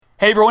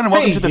Hey everyone, and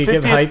welcome to the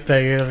 50th. Hype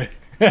thing.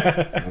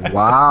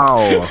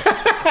 Wow.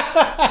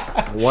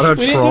 What a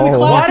troll.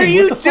 What are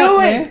you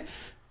doing?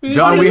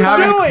 John, we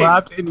haven't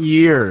clapped in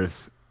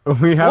years.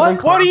 We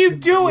haven't What are you in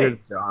doing?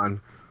 years, John.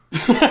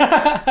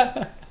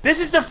 This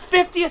is the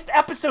 50th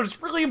episode.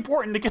 It's really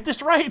important to get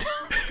this right.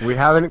 We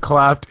haven't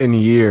clapped in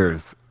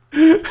years.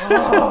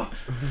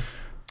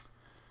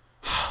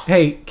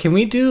 Hey, can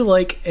we do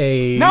like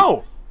a...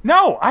 No,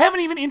 I haven't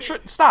even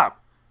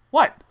Stop.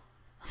 What?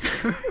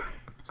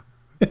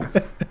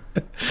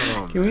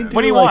 Can we do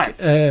What do you like,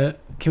 want?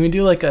 can we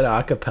do like an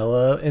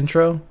acapella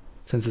intro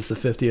since it's the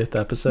 50th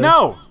episode?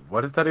 No.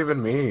 What does that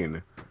even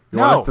mean? You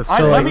No. want us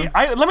to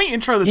Let me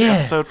intro this Yeah.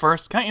 episode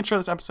first. Can I intro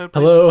this episode,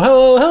 please?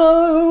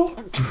 Hello.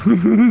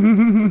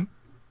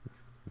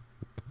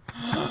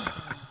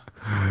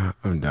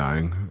 I'm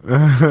dying.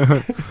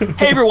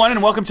 Hey everyone,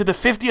 and welcome to the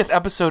 50th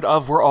episode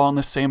of We're All in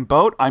the Same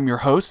Boat. I'm your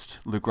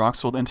host, Luke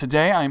Roxwold, and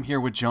today I'm here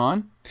with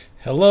John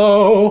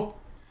Hello.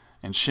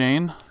 and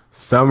Shane.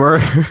 Summer.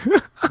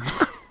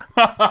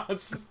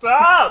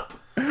 Stop!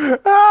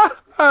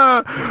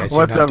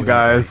 What's up,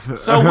 guys?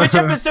 So which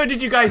episode did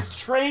you guys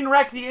train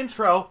wreck the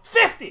intro?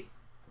 50!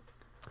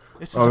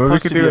 This is Oh, we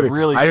supposed could to be do a it.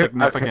 really I-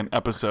 significant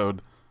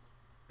episode.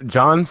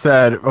 John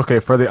said, okay,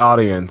 for the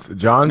audience,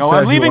 John No, said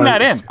I'm he leaving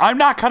that wanted- in. I'm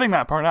not cutting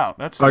that part out.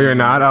 Oh, you're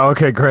not? Oh,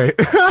 okay, great.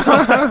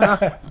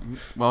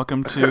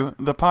 Welcome to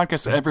the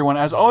podcast, everyone.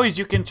 As always,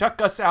 you can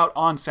check us out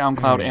on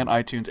SoundCloud and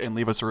iTunes and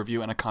leave us a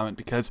review and a comment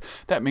because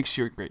that makes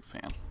you a great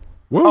fan.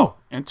 Woo. Oh,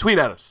 and tweet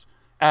at us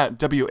at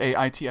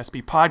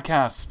WAITSB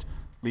Podcast.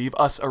 Leave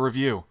us a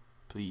review,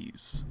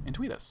 please, and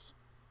tweet us.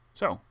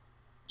 So,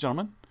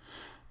 gentlemen,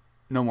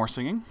 no more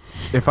singing.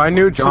 If I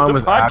knew the John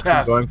was podcast.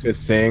 actually going to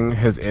sing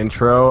his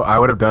intro, I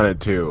would have done it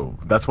too.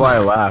 That's why I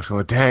laughed. I'm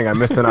like, dang, I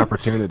missed an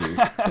opportunity.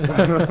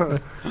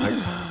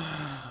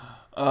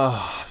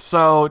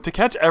 So, to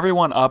catch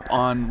everyone up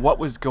on what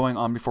was going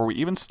on before we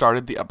even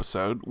started the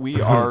episode, we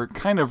are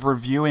kind of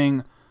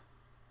reviewing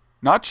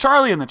not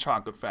Charlie and the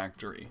Chocolate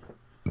Factory,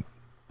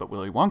 but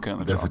Willy Wonka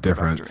and the There's a Chocolate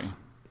difference. Factory.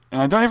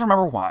 And I don't even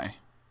remember why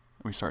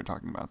we started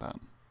talking about that.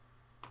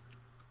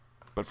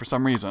 But for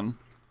some reason,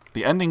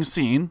 the ending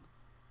scene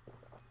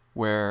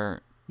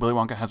where Willy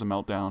Wonka has a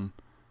meltdown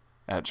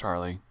at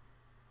Charlie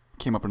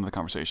came up into the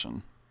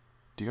conversation.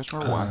 Do you guys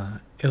remember why?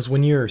 It was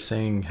when you were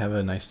saying have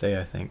a nice day,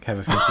 I think. Have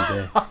a fancy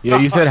day. Yeah,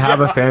 you said have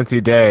a fancy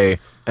day,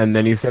 and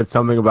then you said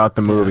something about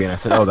the movie, and I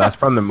said, oh, that's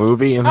from the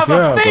movie? And Have like,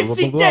 a yeah, blah,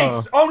 fancy blah, blah, day!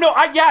 blah. Oh, no,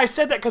 I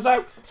said that because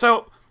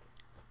So,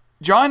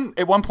 John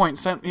at one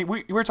point we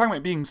were talking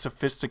about being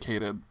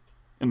sophisticated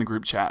in the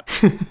group chat.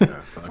 Yeah, I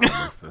feel like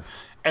I missed this.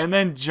 And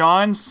then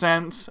John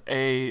sent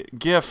a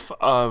gif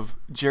of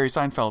Jerry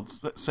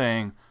Seinfeld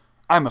saying,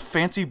 I'm a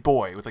fancy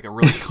boy, with like a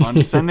really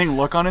condescending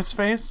look on his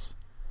face.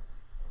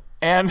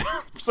 And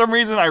for some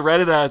reason I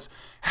read it as,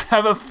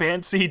 have a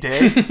fancy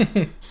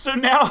day. So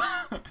now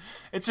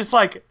it's just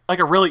like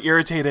a really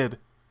irritated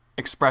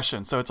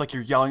expression. So it's like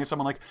you're yelling at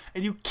someone like,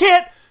 and you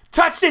can't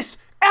touch this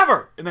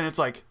ever. And then it's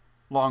like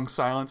long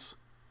silence.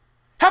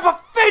 Have a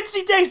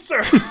fancy day,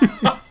 sir.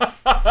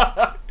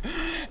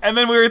 And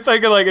then we were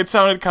thinking like it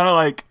sounded kind of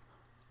like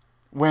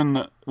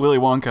when Willy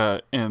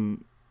Wonka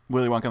and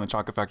the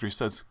Chocolate Factory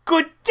says,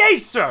 "Good day,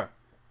 sir,"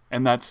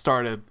 and that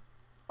started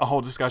a whole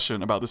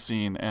discussion about the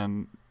scene.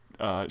 And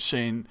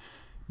Shane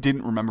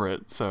didn't remember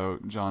it, so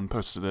John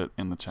posted it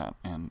in the chat,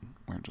 and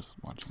we're just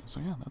watching. So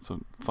yeah, that's a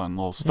fun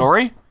little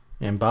story.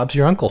 And Bob's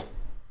your uncle.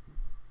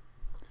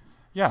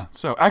 Yeah.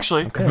 So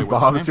actually, wait,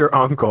 what's his Bob's name? your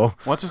uncle.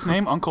 What's his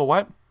name? Uncle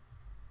what?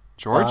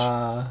 George?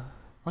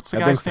 What's the I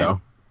guy's think name?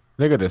 so.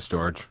 I think it is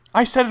George.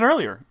 I said it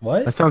earlier.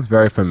 What? That sounds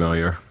very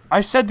familiar.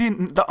 I said the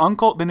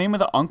name of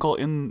the uncle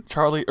in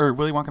Charlie or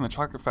Willy Wonka and the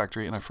Chocolate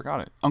Factory, and I forgot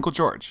it. Uncle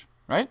George,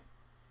 right?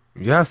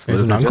 Yes.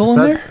 There's Liz, an I just uncle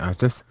in said-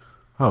 there?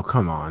 Oh,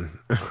 come on.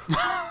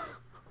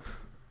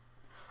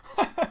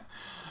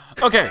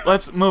 Okay,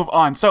 let's move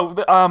on. So,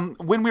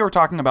 when we were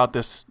talking about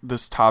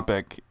this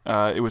topic,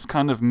 it was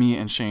kind of me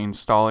and Shane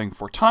stalling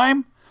for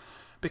time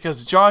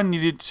because John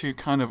needed to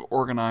kind of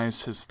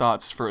organize his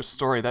thoughts for a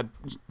story that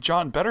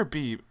John better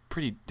be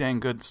pretty dang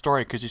good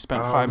story because you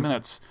spent 5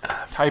 minutes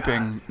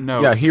typing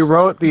notes. Yeah, he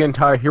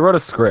wrote a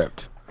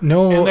script.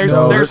 No, And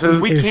no, this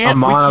is a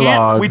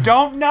monologue. we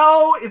don't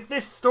know if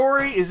this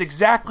story is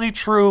exactly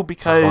true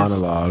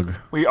because Monologue.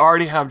 we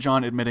already have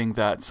John admitting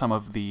that some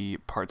of the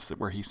parts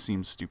where he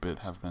seems stupid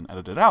have been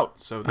edited out.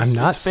 So this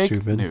I'm not is fake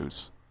stupid.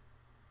 news.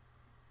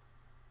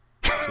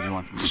 So do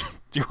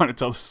you want to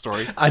tell the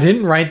story? I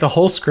didn't write the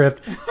whole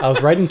script. I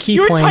was writing key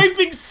You were points.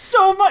 typing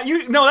so much.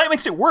 No, that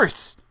makes it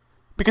worse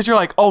because you're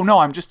like, oh no,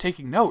 I'm just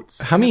taking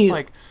notes. How And many- It's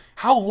like,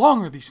 how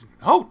long are these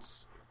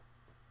notes?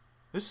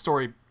 This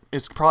story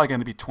is probably going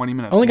to be 20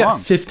 minutes I only long.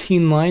 got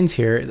 15 lines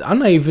here.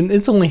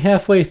 It's only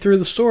halfway through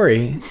the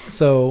story.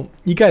 So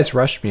you guys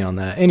rushed me on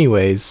that.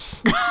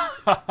 Anyways,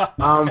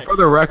 For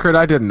the record,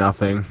 I did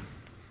nothing.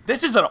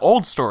 This is an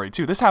old story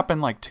too. This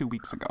happened like 2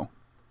 weeks ago,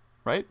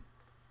 right?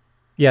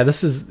 yeah,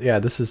 this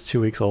is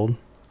 2 weeks old.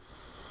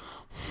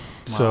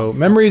 So that's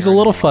memory's a very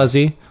little old.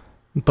 fuzzy,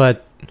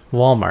 but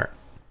Walmart.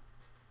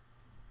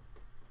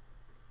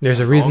 There's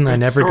a That's reason all I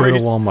good never go to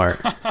stories.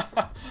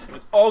 Walmart.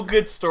 It's all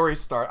good stories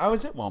start. I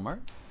was at Walmart.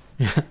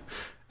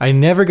 I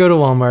never go to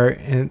Walmart,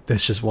 and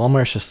it's just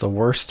Walmart's just the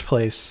worst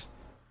place.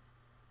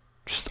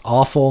 Just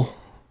awful.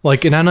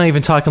 Like, and I'm not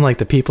even talking like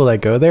the people that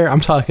go there.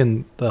 I'm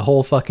talking the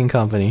whole fucking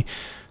company.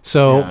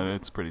 So, Yeah,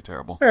 it's pretty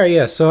terrible. all right,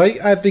 yeah. So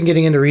I've been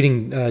getting into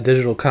reading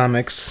digital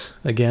comics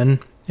again,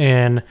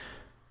 and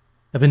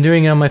I've been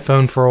doing it on my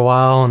phone for a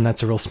while, and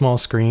that's a real small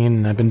screen.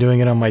 And I've been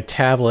doing it on my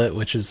tablet,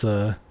 which is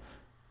the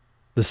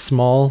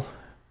small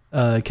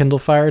Kindle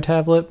Fire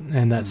tablet,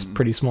 and that's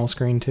pretty small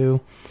screen too.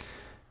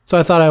 So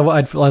I thought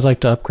I'd like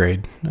to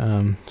upgrade.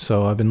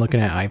 So I've been looking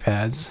at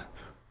iPads,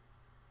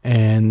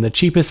 and the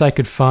cheapest I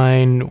could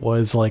find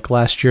was like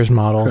last year's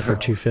model for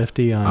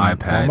 $250 on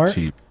iPad Walmart.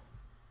 cheap.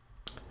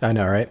 I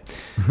know, right?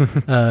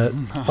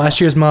 Last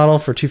year's model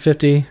for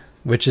 $250,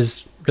 which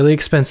is really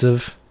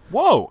expensive.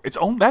 Whoa,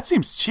 that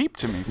seems cheap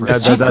to me for Yeah,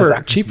 It's that- cheap that's for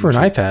actually cheap for an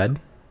cheap. iPad.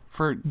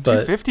 for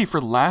 $250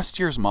 for last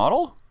year's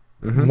model.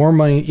 More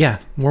money, yeah,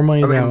 more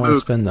money than I want to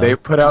Luke, spend though. they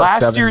put out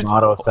Last 7 year's-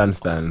 models since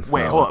then.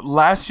 Wait, so- hold up.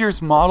 Last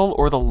year's model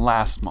or the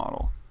last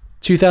model?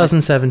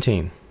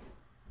 2017.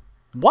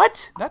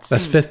 What? That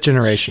seems That's 5th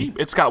generation. cheap.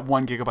 It's got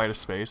 1 gigabyte of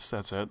space.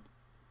 That's it.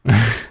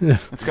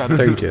 It's got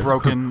 32.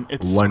 broken.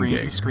 Its 1 screen.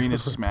 gig. The screen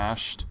is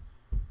smashed.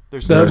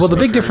 There's The, no well, the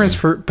big speakers.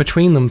 difference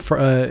between them,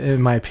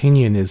 in my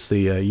opinion, is the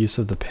use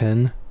of the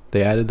pen.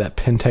 They added that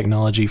pen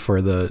technology for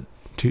the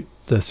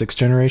 6th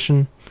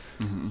generation.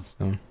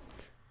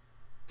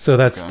 So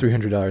that's Okay.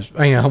 $300.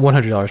 I mean,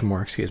 $100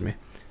 more. Excuse me.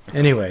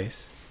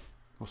 Anyways,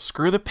 Well,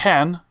 screw the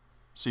pen.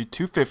 So you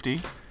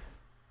 $250.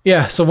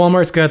 yeah. So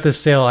Walmart's got this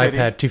sale Fitty.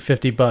 iPad,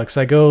 $250.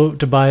 I go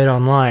to buy it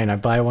online. I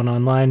buy one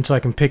online so I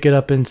can pick it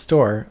up in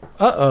store.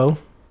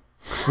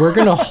 We're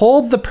gonna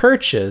hold the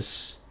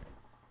purchase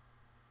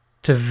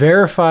to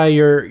verify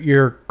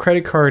your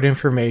credit card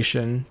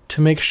information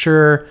to make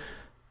sure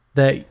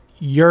that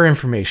your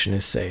information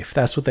is safe.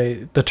 That's what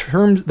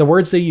the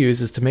words they use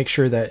is to make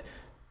sure that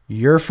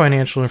your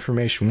financial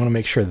information, we want to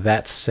make sure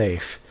that's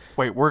safe.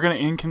 Wait, we're gonna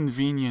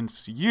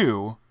inconvenience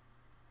you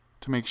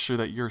to make sure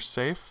that you're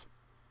safe.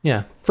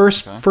 Yeah.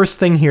 First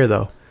thing here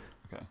though.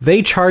 Okay.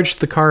 They charged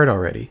the card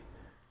already.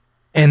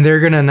 And they're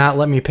going to not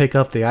let me pick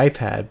up the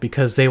iPad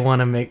because they want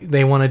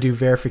to do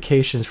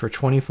verifications for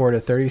 24 to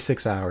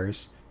 36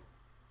 hours.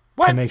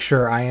 What? To make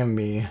sure I am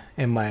me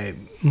and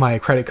my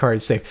credit card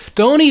is safe.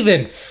 Don't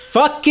even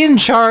fucking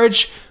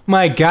charge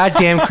my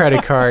goddamn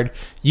credit card,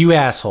 you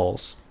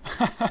assholes.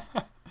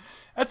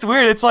 That's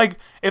weird. It's like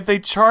if they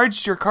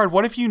charged your card,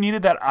 what if you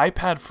needed that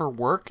iPad for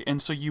work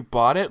and so you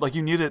bought it, like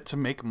you needed it to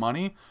make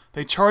money?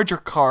 They charge your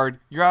card,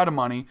 you're out of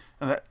money,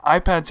 and the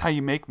iPad's how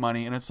you make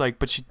money, and it's like,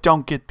 but you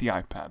don't get the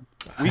iPad.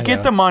 We I get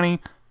know. the money,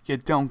 you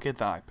don't get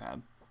the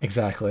iPad.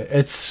 Exactly.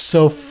 It's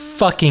so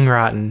fucking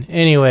rotten.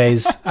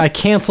 Anyways, I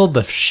canceled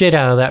the shit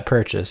out of that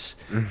purchase.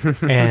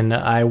 And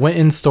I went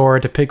in store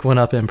to pick one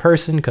up in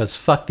person because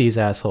fuck these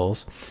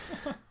assholes.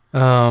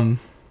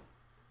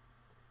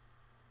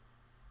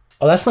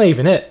 Oh, that's not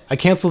even it. I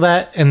canceled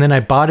that and then I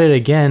bought it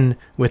again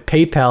with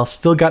PayPal.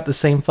 Still got the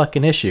same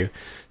fucking issue.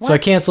 So I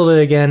What? canceled it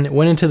again,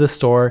 went into the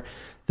store.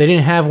 They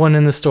didn't have one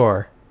in the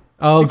store.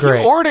 Oh,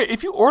 great.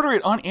 If you order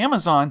it on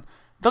Amazon,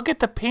 they'll get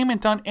the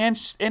payment done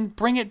and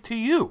bring it to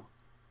you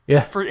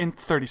Yeah. in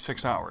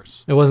 36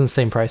 hours. It wasn't the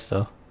same price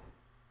though.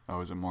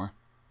 Oh, is it more?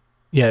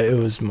 Yeah, it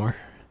was more.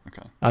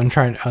 Okay. I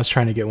was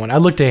trying to get one. I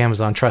looked at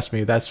Amazon. Trust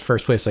me, that's the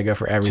first place I go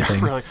for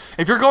everything. Really?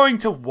 If you're going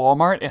to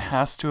Walmart, it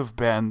has to have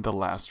been the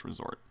last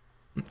resort.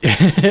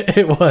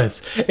 It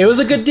was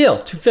a good deal.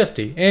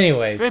 $250.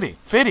 Anyways,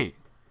 Fitty.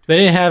 they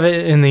didn't have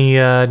it in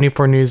the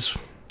Newport News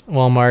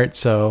Walmart,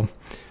 so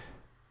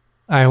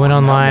I went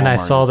online. I Walmart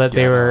saw is that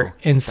they were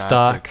ghetto. in That's a-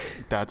 stock.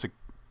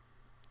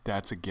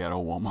 That's a ghetto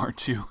Walmart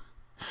too.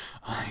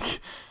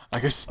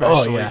 like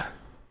especially. Oh yeah.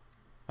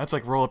 That's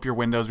like roll up your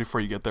windows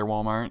before you get there,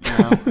 Walmart.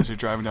 You know, as you're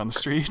driving down the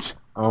street.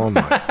 Oh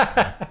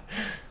my.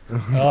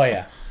 Oh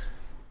yeah.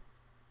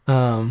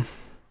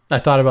 I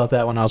thought about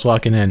that when I was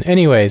walking in.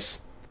 Anyways,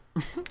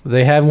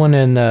 they have one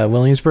in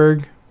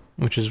Williamsburg,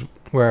 which is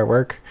where I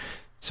work.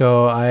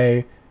 So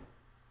I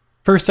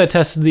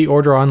tested the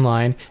order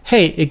online.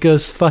 Hey, it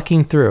goes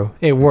fucking through.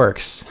 It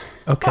works.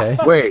 Okay.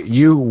 Wait,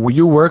 you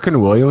work in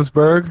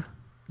Williamsburg,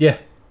 Yeah.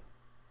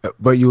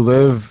 but you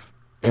live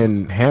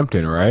in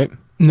Hampton, right?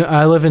 No,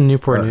 I live in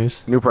Newport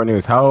News. Newport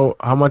News. How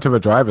much of a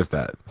drive is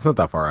that? It's not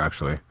that far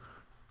actually.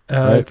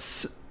 Right.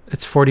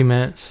 It's 40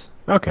 minutes.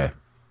 Okay.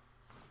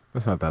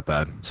 That's not that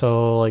bad.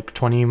 So like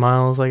 20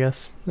 miles, I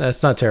guess.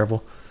 That's not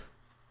terrible.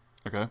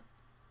 Okay.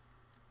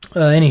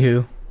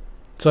 Anywho,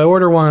 so I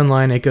order one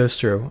online, it goes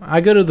through.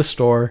 I go to the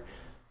store,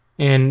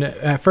 and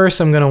at first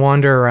I'm going to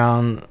wander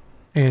around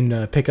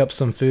and pick up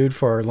some food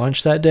for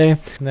lunch that day.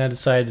 And then I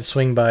decided to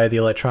swing by the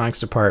electronics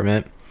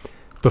department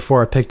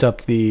before I picked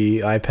up the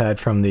iPad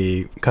from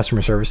the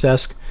customer service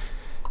desk.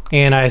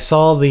 And I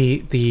saw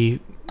the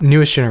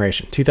newest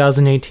generation,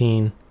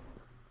 2018,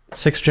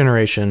 6th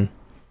generation,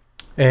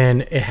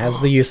 and it has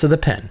the use of the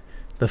pen,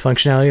 the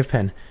functionality of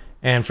pen.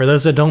 And for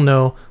those that don't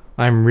know,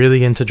 I'm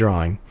really into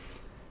drawing.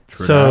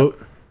 True So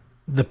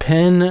the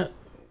pen,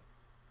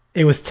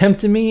 it was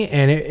tempting me,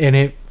 and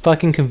it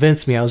fucking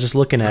convinced me. I was just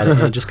looking at it,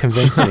 and it just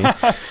convinced me.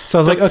 So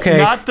I was like, okay,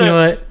 you know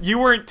what? You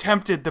weren't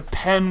tempted. The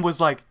pen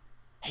was like,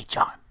 hey,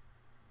 John,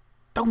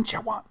 don't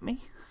you want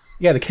me?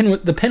 Yeah,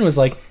 the pen was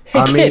like,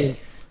 hey, kid,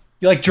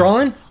 you like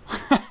drawing?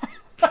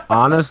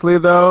 Honestly,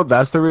 though,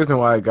 that's the reason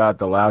why I got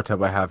the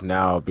laptop I have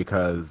now,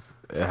 because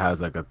it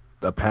has like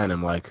a pen.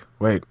 I'm like,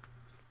 wait,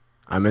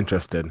 I'm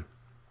interested.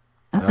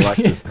 I like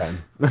this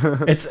pen.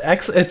 It's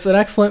an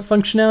excellent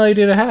functionality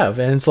to have,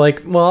 and it's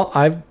like, well,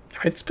 I'd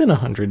spent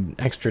 $100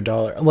 extra.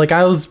 Like,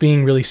 I was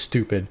being really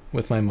stupid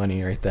with my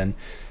money right then.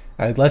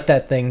 I'd let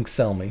that thing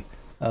sell me.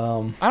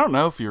 I don't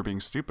know if you're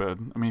being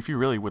stupid. I mean, if you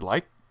really would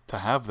like to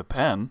have the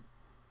pen.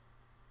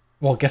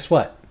 Well, guess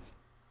what?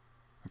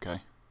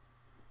 Okay.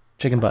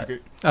 Chicken butt.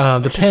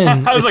 The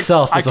pen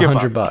itself is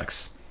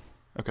 $100.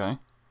 Okay.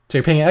 So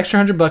you're paying an extra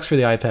 $100 for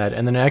the iPad,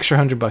 and then an extra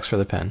 $100 for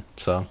the pen.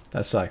 So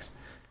that sucks.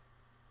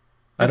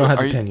 I don't have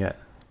the pen yet.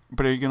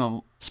 But are you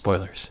gonna?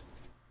 Spoilers.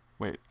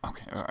 Wait.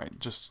 Okay. All right.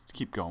 Just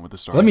keep going with the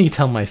story. Let me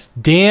tell my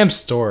damn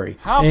story.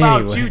 How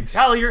about you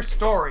tell your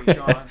story,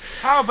 John?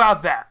 How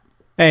about that?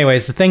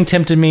 Anyways, the thing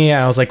tempted me.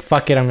 I was like,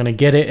 "Fuck it, I'm gonna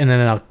get it," and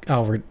then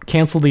I'll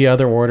cancel the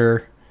other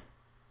order,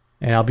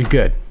 and I'll be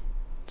good.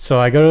 So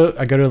I go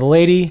to the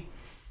lady.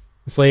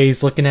 This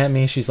lady's looking at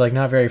me. She's like,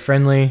 not very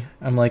friendly.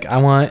 I'm like, I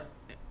want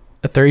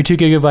a 32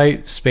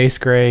 gigabyte space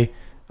gray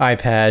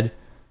iPad,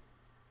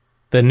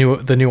 the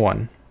new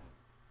one.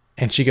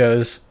 And she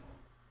goes,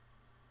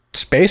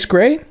 space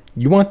gray?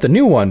 You want the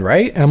new one,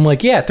 right? And I'm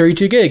like, yeah,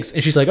 32 gigs.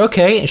 And she's like,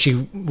 okay. And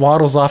she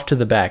waddles off to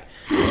the back.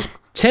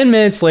 10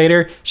 minutes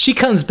later, she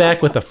comes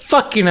back with a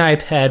fucking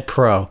iPad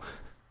Pro.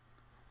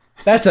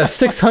 That's a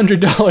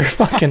 $600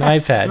 fucking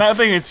iPad. And that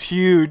thing is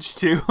huge,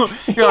 too.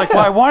 You're like,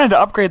 well, I wanted to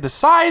upgrade the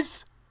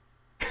size,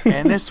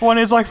 and this one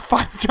is like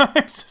 5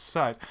 times the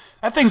size.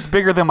 That thing's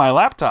bigger than my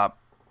laptop.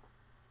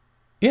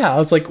 Yeah, I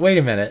was like, wait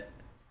a minute.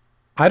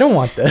 I don't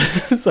want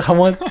this.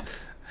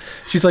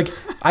 She's like,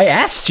 I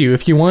asked you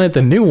if you wanted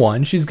the new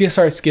one. She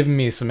starts giving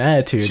me some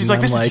attitude. She's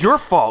like, this is your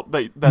fault.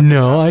 That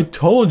no, I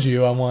told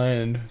you I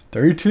wanted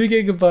 32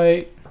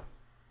 gigabyte,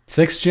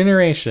 6th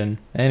generation.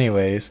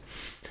 Anyways,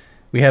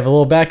 we have a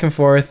little back and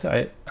forth.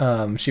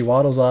 She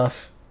waddles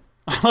off.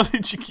 How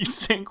did you keep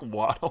saying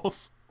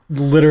waddles?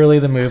 Literally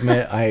the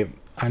movement.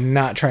 I'm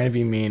not trying to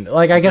be mean.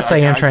 Like, I guess I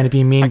am trying to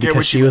be mean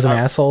because she was an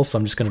asshole, so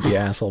I'm just going to be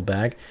an asshole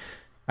back.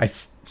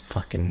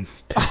 Fucking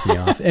pissed me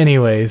off.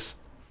 Anyways,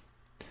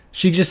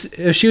 she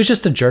was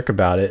just a jerk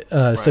about it.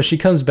 Right. So she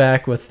comes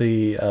back with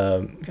the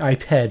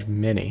iPad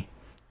mini.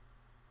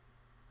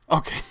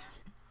 Okay.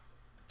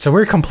 So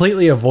we're going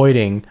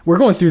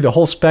through the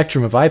whole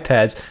spectrum of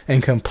iPads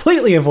and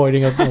completely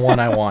avoiding the one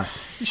I want.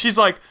 She's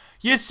like,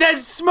 you said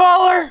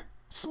smaller.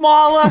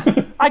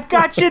 I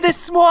got you this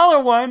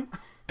smaller one.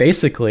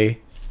 Basically.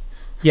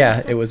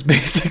 Yeah, it was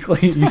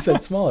basically, you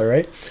said smaller,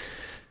 right?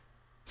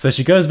 So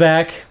she goes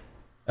back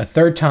a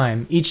third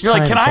time. You're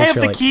like, can I have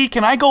the key?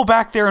 Can I go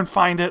back there and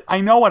find it?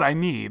 I know what I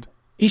need.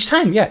 Each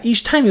time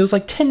it was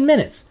like 10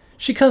 minutes.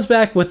 She comes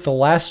back with the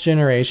last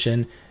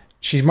generation.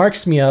 She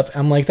marks me up.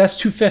 I'm like, that's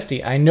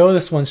 $250. I know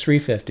this one's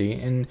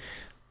 $350, and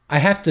I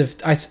have to.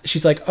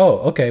 She's like, oh,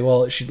 okay.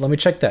 Well, let me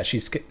check that.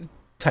 She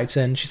types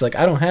in. She's like,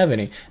 I don't have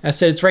any. And I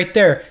said, it's right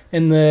there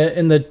in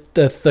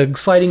the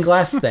sliding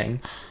glass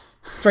thing.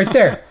 It's right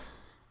there.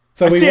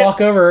 So we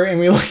walk over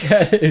and we look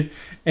at it,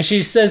 and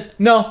she says,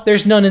 no,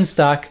 there's none in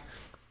stock.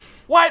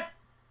 What?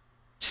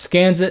 She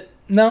scans it.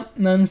 No,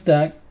 none in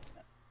stock.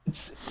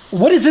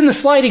 What is in the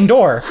sliding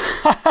door?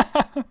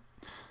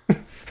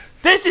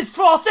 This is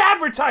false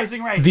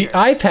advertising right here. The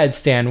iPad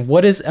stand,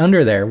 what is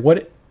under there?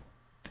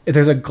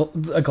 There's a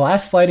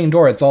glass sliding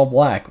door. It's all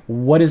black.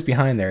 What is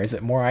behind there? Is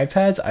it more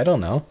iPads? I don't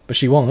know, but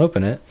she won't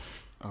open it.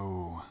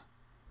 Oh.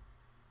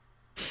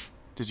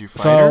 Did you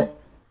fight her?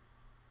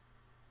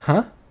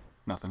 Huh?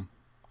 Nothing.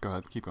 Go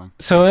ahead. Keep going.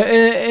 So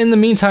in the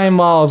meantime,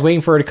 while I was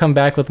waiting for her to come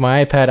back with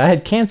my iPad, I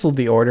had canceled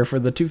the order for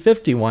the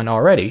 $250 one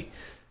already.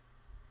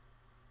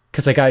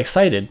 Because I got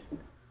excited.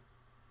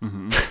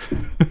 Mm-hmm.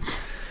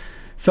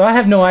 So I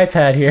have no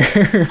iPad here.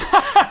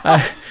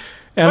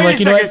 And wait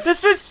a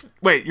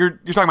second. You're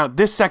talking about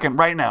this second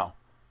right now.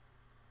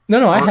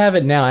 No, I have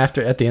it now at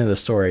the end of the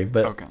story.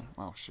 But okay.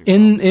 Oh, shoot.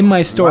 In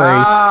my story,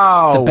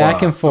 the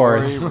back and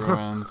forth.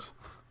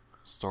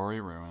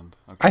 Story ruined.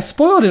 Okay. I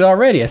spoiled it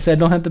already. I said I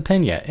don't have the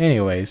pen yet.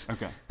 Anyways.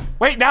 Okay.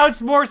 Wait, now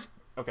it's more.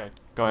 Okay,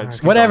 go ahead.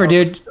 Whatever,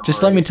 dude.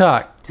 Just let me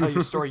talk. Tell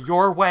your story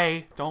your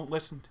way. Don't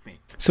listen to me.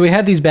 So we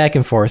had these back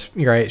and forths,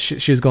 right?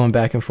 She was going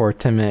back and forth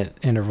 10-minute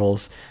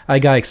intervals. I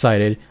got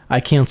excited. I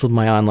canceled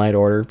my online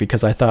order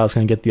because I thought I was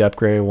going to get the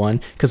upgraded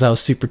one because I was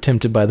super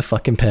tempted by the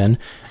fucking pen.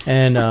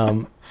 And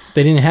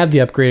they didn't have the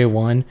upgraded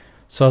one.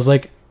 So I was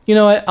like, you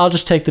know what? I'll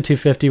just take the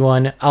 $250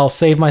 one. I'll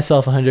save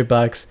myself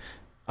 $100.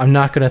 I'm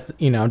not going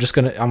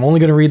to, I'm only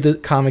going to read the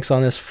comics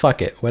on this.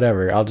 Fuck it.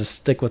 Whatever. I'll just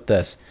stick with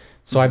this.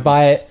 So I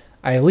buy it.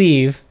 I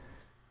leave.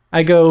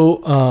 I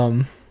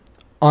go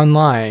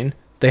online.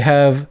 They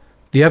have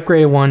the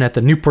upgraded one at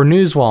the Newport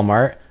News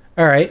Walmart.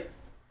 All right.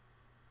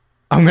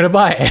 I'm gonna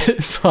buy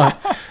it. So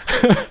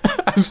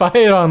I buy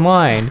it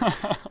online.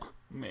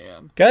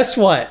 Man. Guess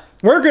what?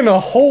 We're gonna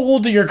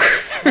hold your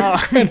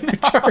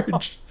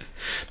charge.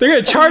 They're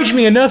gonna charge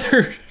me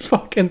another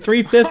fucking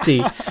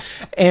 $350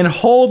 and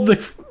hold the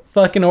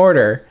fucking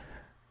order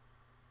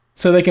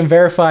so they can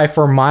verify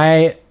for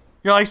my.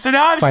 You're like, so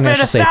now I've spent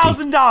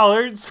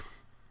 $1,000.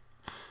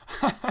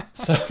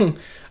 So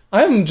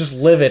I'm just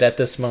livid at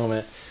this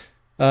moment.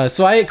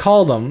 So I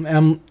called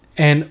them,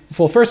 and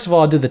well, first of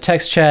all, I did the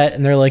text chat,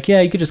 and they're like,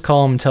 "Yeah, you could just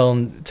call them and tell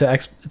them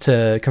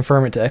to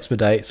confirm it to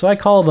expedite." So I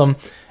called them,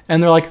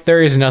 and they're like,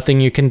 "There is nothing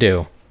you can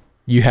do.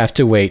 You have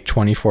to wait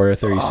 24 to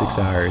 36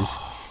 hours."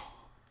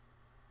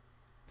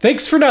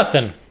 Thanks for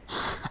nothing.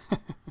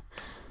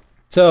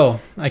 So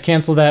I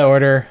cancel that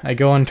order. I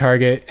go on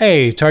Target.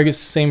 Hey, Target's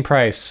the same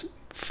price.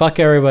 Fuck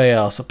everybody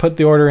else. I put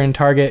the order in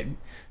Target,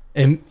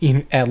 and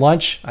at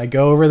lunch, I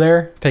go over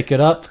there, pick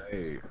it up.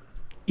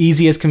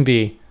 Easy as can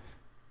be.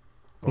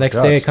 Next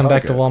day, I come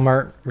back to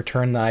Walmart,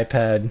 return the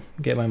iPad,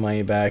 get my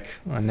money back.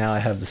 And now I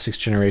have the 6th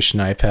generation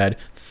iPad.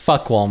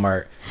 Fuck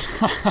Walmart.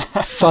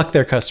 Fuck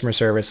their customer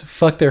service.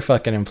 Fuck their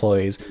fucking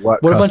employees. What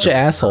a bunch of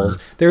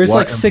assholes. There was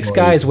like 6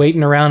 guys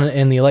waiting around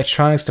in the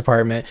electronics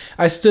department.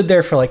 I stood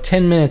there for like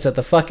 10 minutes at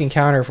the fucking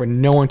counter for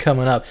no one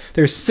coming up.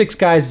 There's 6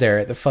 guys there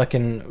at the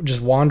fucking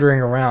just wandering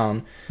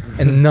around,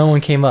 and no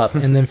one came up.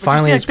 And then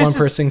finally, this one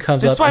person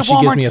comes up and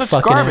she gives me a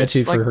fucking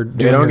attitude for her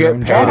doing her own job. They don't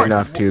get paid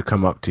enough to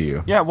come up to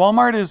you. Yeah,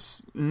 Walmart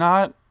is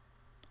not.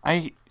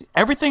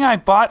 Everything I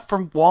bought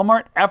from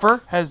Walmart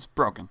ever has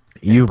broken.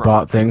 You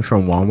bought things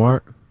from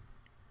Walmart?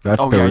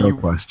 That's the real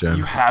question.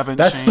 You haven't.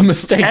 That's the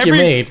mistake you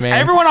made, man.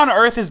 Everyone on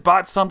Earth has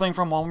bought something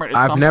from Walmart at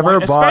some point. I've never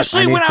bought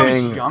especially when I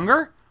was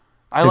younger.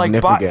 I like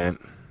bought.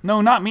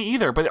 No, not me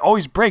either. But it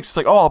always breaks. It's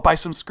like, oh, I'll buy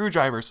some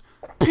screwdrivers.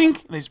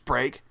 Pink, they just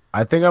break.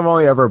 I think I've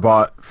only ever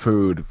bought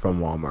food from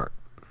Walmart.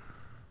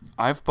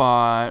 I've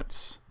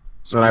bought.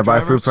 And I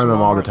buy food from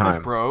them all the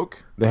time.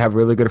 Broke. They have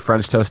really good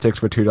French toast sticks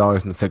for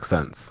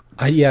 $2.06.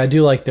 Yeah, I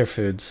do like their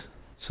foods,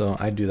 so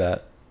I do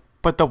that.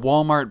 But the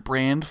Walmart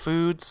brand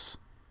foods.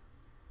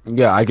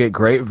 Yeah, I get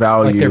great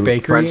value like their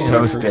bakery French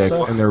toast sticks,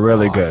 and they're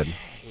really good. I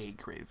hate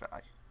great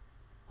value.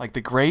 Like the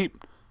great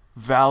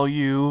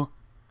value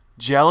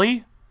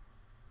jelly,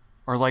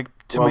 or like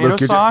tomato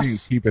sauce. You're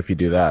just being cheap if you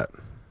do that.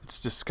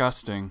 It's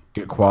disgusting.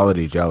 Get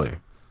quality jelly.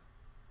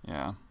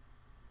 Yeah.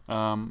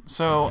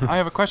 So I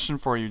have a question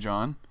for you,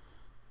 John.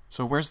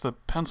 So where's the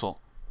pencil?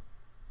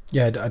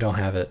 Yeah, I don't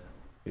have it.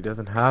 He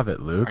doesn't have it,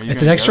 Luke.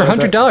 It's an extra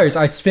 $100.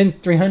 I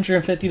spent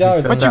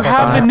 $350. But you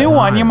have the new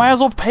one. You might as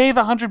well pay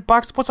the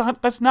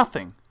 $100. That's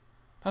nothing.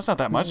 That's not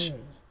that much.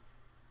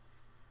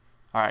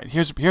 All right.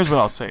 Here's what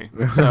I'll say.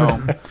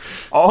 So,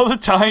 all the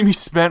time you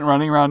spent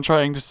running around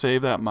trying to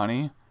save that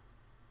money.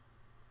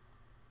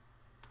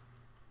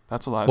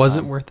 That's a lot. Was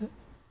it worth it?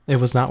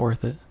 It was not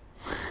worth it.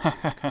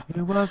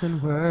 It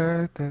wasn't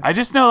worth it. I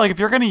just know, like, if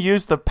you're gonna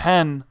use the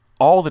pen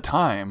all the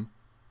time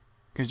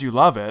because you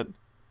love it.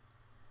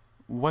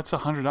 What's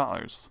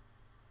 $100?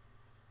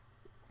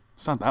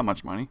 It's not that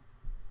much money,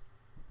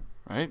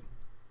 right?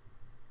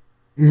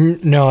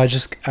 No,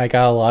 I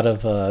got a lot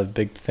of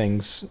big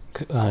things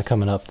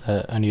coming up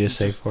that I need to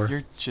save for.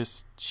 You're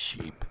just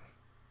cheap.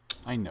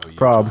 I know you.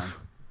 Probs.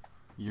 John.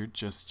 You're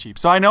just cheap.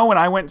 So I know when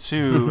I went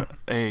to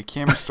a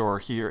camera store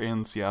here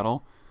in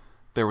Seattle,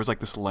 there was like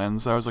this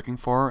lens I was looking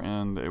for,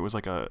 and it was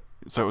like it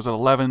was an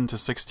 11 to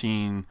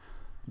 16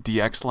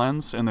 DX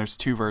lens, and there's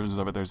 2 versions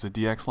of it. There's the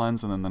DX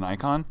lens and then the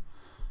Nikon.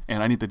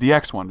 And I need the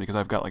DX one because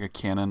I've got like a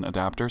Canon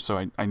adapter, so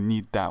I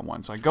need that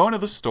one. So I go into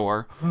the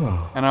store,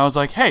 and I was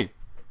like, hey,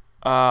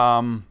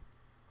 do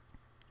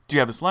you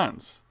have this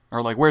lens?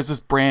 Or like, where's this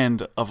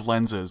brand of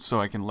lenses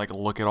so I can like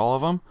look at all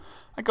of them?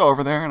 I go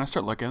over there and I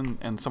start looking,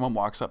 and someone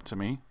walks up to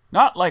me,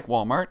 not like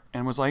Walmart,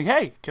 and was like,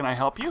 hey, can I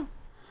help you?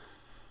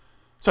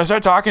 So I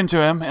start talking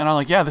to him, and I'm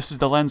like, yeah, this is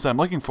the lens that I'm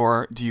looking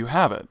for. Do you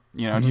have it?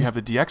 Do you have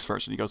the DX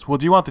version? He goes, well,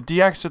 do you want the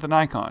DX or the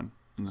Nikon?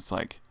 And it's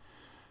like,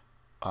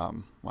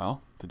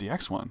 well, the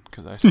DX one,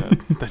 because I said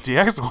the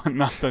DX one,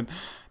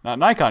 not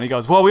Nikon. He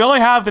goes, well, we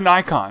only have the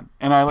Nikon,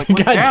 and I like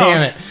look God down,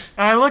 damn it!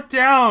 And I look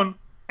down,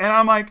 and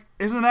I'm like,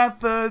 isn't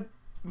that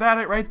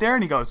it right there?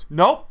 And he goes,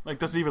 nope, like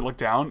doesn't even look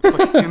down. It's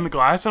like in the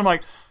glass, and I'm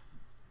like,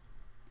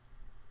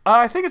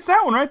 I think it's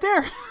that one right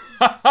there.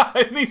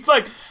 And he's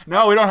like,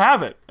 no, we don't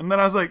have it. And then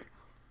I was like,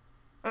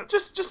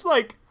 just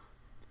like,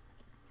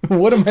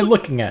 what am I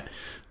looking at?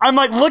 I'm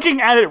like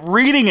looking at it,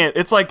 reading it.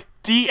 It's like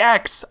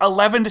DX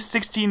 11 to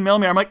 16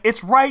 millimeter. I'm like,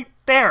 it's right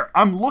there.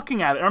 I'm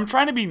looking at it. I'm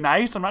trying to be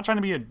nice. I'm not trying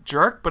to be a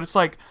jerk, but it's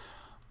like,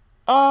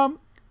 I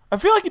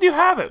feel like you do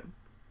have it.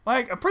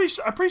 Like, I'm pretty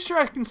sure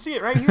I can see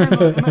it right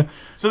here.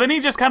 So then he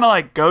just kind of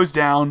like goes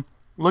down,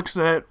 looks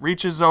at it,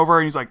 reaches over,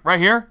 and he's like, right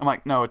here? I'm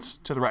like, no, it's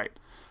to the right.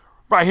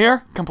 Right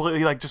here?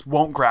 Completely like just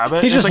won't grab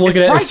it. He's just like,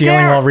 looking at the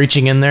ceiling while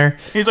reaching in there.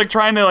 He's like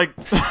trying to like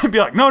be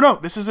like, no,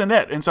 this isn't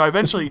it. And so I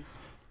eventually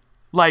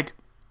like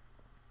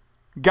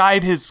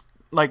guide his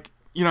like,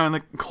 in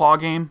the claw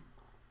game,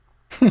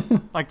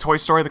 like Toy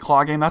Story, the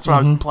claw game. That's what I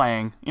was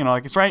playing. You know,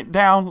 like it's right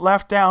down,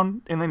 left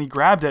down, and then he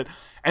grabbed it,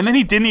 and then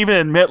he didn't even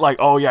admit like,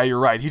 oh yeah, you're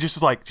right. He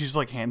just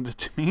handed it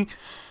to me.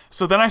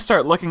 So then I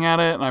start looking at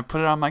it, and I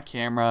put it on my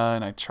camera,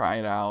 and I try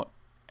it out,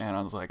 and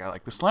I was like, I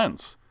like this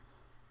lens.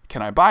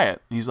 Can I buy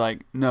it? And he's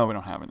like, no, we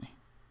don't have any.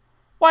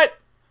 What?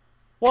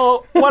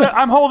 Well, what?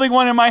 I'm holding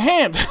one in my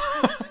hand.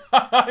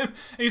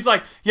 He's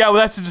like, yeah, well,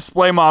 that's a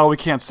display model. We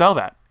can't sell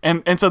that.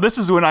 And so this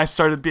is when I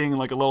started being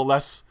like a little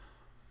less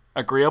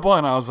agreeable,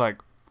 and I was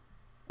like,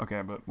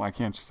 okay, but why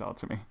can't you sell it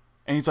to me?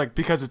 And he's like,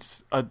 because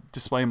it's a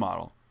display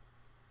model.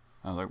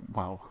 I was like,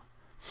 well,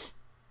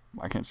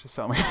 why can't you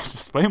sell me a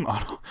display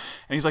model?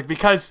 And he's like,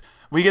 because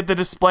we get the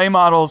display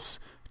models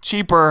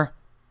cheaper,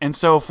 and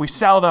so if we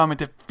sell them, it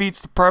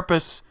defeats the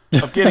purpose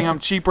of getting them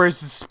cheaper as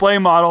display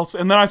models.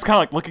 And then I was kind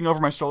of like looking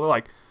over my shoulder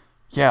like,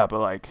 yeah, but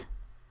like,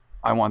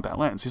 I want that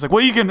lens. He's like,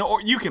 well, you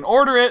can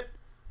order it,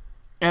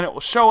 and it will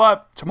show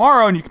up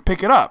tomorrow, and you can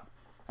pick it up.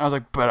 And I was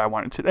like, but I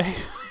want it today.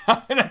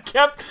 And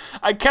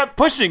I kept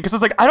pushing because I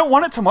was like, I don't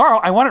want it tomorrow.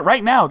 I want it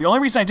right now. The only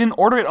reason I didn't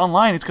order it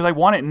online is because I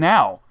want it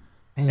now.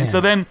 Man. And so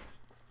then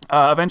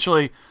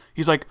eventually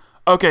he's like,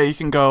 okay, you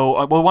can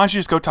go. Well, why don't you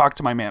just go talk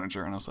to my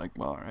manager? And I was like,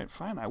 well, all right,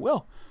 fine, I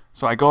will.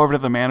 So I go over to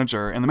the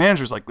manager, and the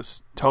manager's like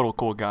this total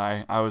cool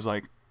guy. I was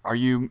like, are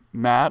you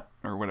Matt?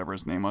 Or whatever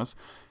his name was.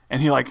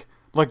 And he like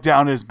looked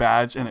down at his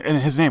badge, and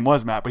his name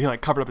was Matt, but he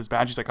like covered up his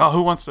badge. He's like, oh,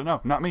 who wants to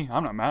know? Not me.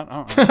 I'm not Matt.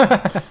 I don't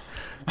know.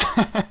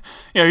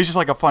 You know, he's just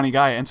like a funny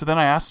guy. And so then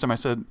I asked him, I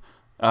said,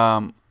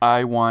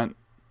 I want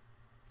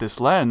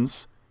this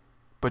lens,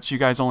 but you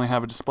guys only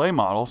have a display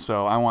model,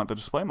 so I want the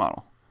display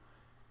model.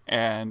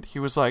 And he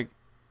was like,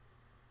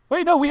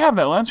 wait, no, we have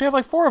that lens. We have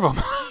like 4 of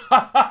them.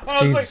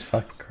 Jesus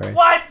fucking Christ.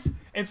 What?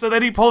 And so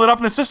then he pulled it up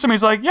in the system.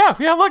 He's like, yeah,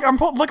 look, I'm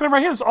looking at him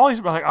right here. This is all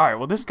he's like, all right,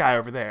 well, this guy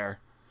over there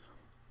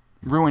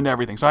ruined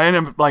everything. So I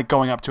ended up like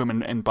going up to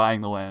him and buying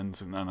the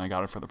lens, and then I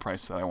got it for the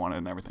price that I wanted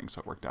and everything, so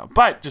it worked out.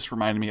 But just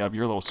reminded me of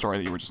your little story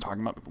that you were just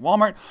talking about with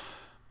Walmart.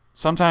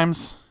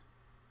 Sometimes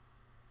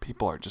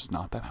people are just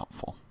not that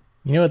helpful.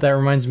 You know what that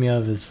reminds me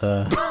of is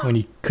when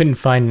you couldn't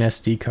find an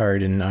SD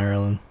card in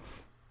Ireland.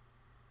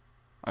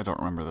 I don't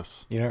remember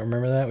this. You don't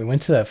remember that? We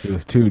went to that. He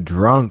was too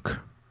drunk.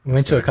 We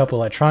went to a couple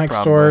electronic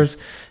stores.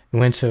 We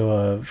went to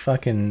a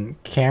fucking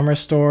camera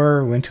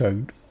store. We went to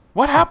a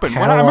What happened?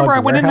 I remember I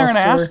went in there and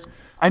asked.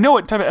 I know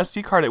what type of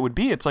SD card it would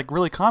be. It's like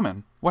really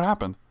common. What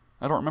happened?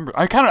 I don't remember.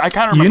 I kind of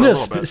remember you a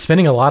ended little bit.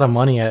 Spending a lot of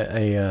money at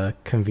a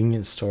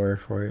convenience store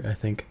for it, I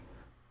think.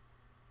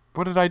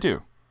 What did I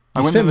do?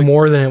 I spent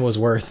more than it was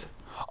worth.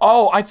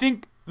 Oh, I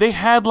think they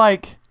had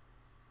like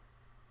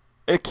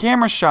a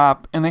camera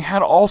shop, and they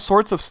had all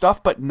sorts of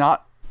stuff, but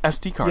not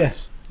SD cards.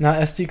 Yes, not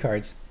SD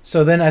cards.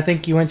 So then I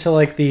think you went to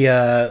like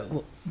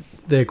the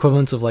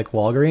equivalents of like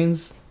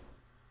Walgreens.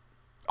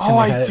 Oh,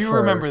 I do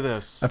remember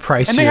this. A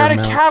pricier and they had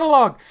amount. A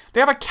catalog. They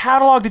have a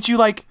catalog that you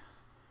like.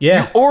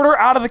 Yeah. You order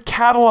out of the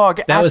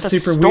catalog at the store. That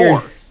was super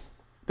weird.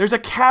 There's a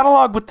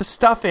catalog with the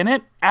stuff in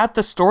it at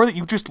the store that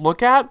you just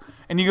look at,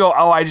 and you go,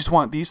 oh, I just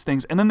want these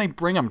things, and then they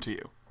bring them to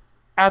you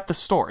at the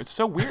store. It's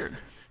so weird.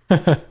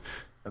 That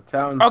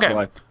sounds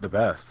like the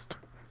best.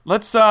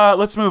 Let's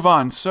move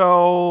on.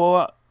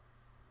 So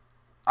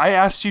I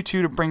asked you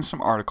two to bring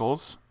some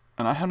articles,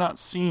 and I have not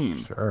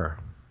seen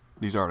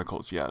these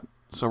articles yet.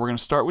 So we're going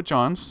to start with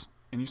John's,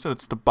 and you said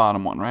it's the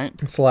bottom one, right?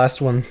 It's the last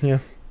one, yeah.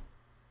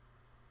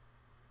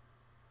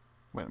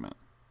 Wait a minute.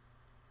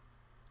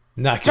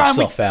 Knock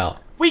yourself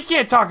out. We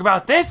can't talk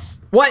about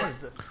this. What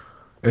is this?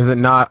 Is it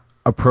not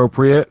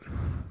appropriate,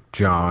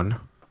 John?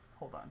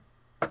 Hold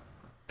on.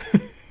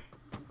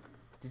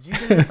 Did you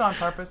do this on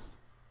purpose?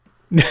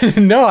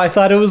 No, I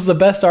thought it was the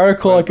best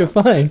article I could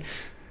find.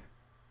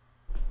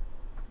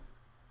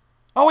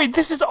 Oh, wait,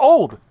 this is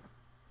old.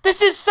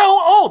 This is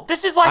so old.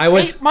 This is like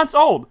 8 months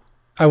old.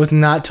 I was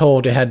not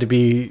told it had to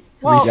be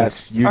recent.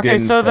 Yes, you didn't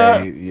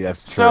say.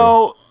 Yes, true.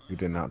 So you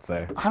did not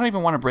say. I don't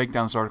even want to break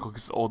down this article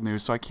because it's old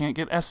news, so I can't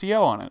get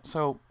SEO on it.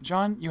 So,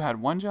 John, you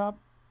had one job.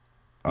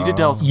 You did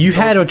tell us. You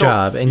had a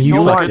job, and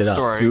you fucked it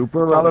up.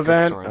 Super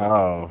relevant.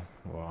 Oh.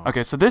 Wow.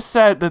 Okay, so this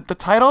said that the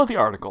title of the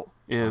article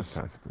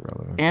is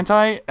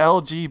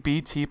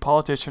 "Anti-LGBT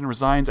Politician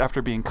Resigns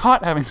After Being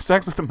Caught Having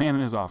Sex with a Man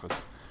in His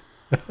Office."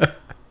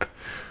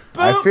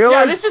 I feel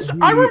like this is.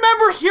 I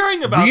remember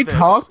hearing about this. We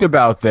talked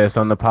about this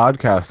on the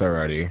podcast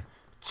already.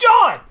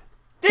 John,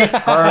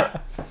 this.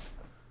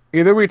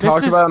 Either we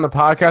talked about it on the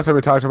podcast or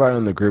we talked about it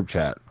in the group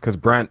chat because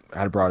Brent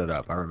had brought it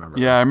up. I remember.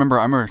 Yeah, I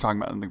remember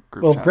talking about it in the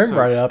group chat. Well, Brent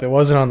brought it up. It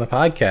wasn't on the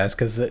podcast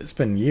because it's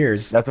been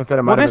years. That's what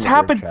it might Well, this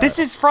happened. This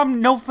is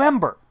from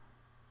November.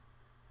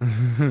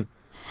 He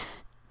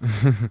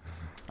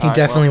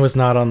definitely was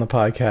not on the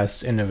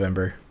podcast in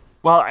November.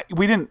 Well,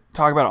 we didn't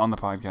talk about it on the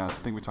podcast.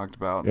 I think we talked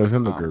about. It was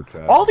in the group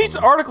chat. All these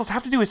articles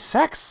have to do with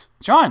sex,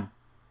 John.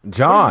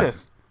 What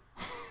is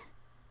this?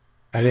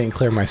 I didn't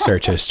clear my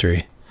search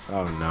history.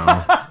 Oh no!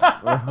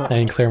 I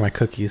didn't clear my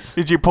cookies.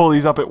 Did you pull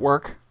these up at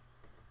work?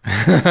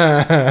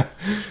 Let's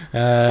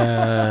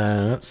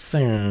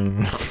see.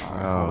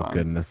 Oh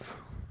goodness!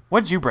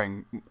 What did you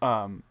bring,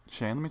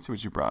 Shane? Let me see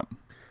what you brought.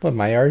 What,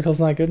 my article's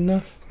not good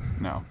enough?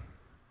 No.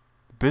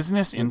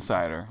 Business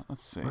Insider.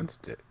 Let's see. Let's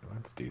do All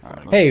right,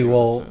 something. let's Hey, see what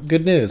well, this is.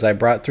 good news. I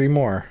brought 3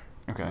 more.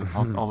 Okay,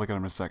 I'll look at them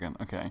in a second.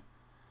 Okay.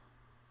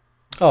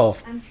 Oh,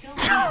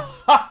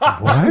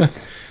 What?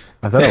 Is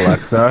that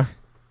Alexa?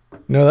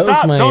 no, that Stop!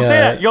 was my... Don't say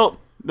that. You'll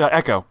the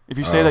echo. If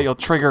you say Oh. that, you'll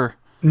trigger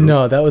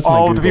No, that was my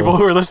all Google. the people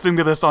who are listening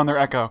to this on their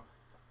echo.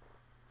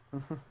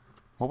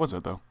 What was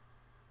it though?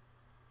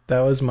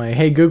 That was my...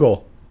 Hey,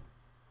 Google.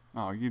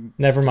 Oh, you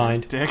Never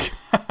mind. dick.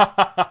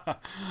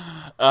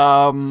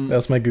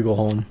 That's my Google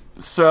Home.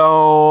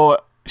 So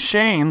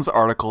Shane's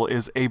article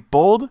is a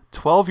bold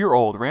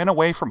 12-year-old ran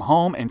away from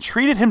home and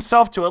treated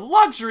himself to a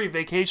luxury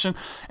vacation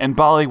in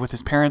Bali with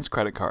his parents'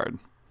 credit card.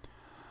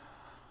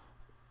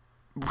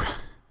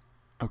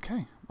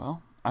 Okay,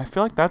 well, I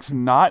feel like that's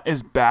not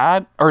as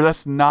bad, or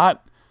that's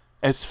not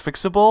as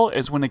fixable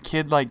as when a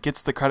kid like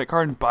gets the credit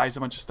card and buys a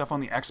bunch of stuff on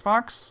the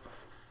Xbox.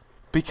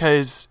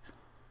 Because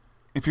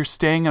if you're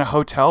staying in a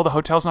hotel, the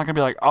hotel's not going to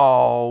be like,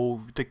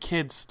 oh, the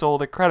kid stole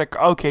the credit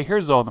card. Okay,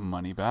 here's all the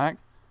money back.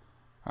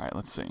 All right,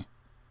 let's see.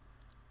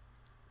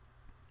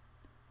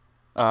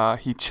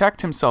 He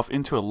checked himself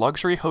into a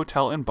luxury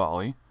hotel in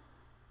Bali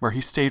where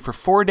he stayed for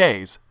 4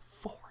 days.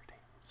 4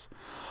 days.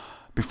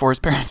 Before his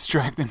parents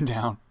tracked him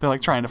down. They're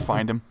like trying to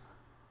find him.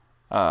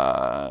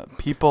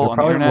 People They're on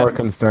the probably internet. more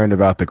concerned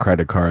about the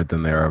credit card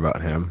than they are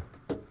about him.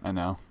 I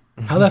know.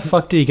 How the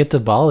fuck did he get to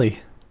Bali?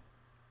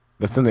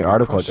 That's in That's the a good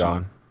article, question.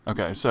 John.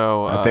 Okay,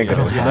 so I think it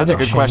is. that's a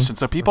good Shane. question.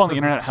 So people on the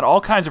internet had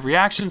all kinds of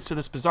reactions to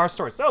this bizarre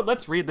story. So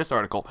let's read this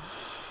article.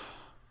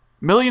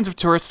 Millions of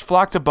tourists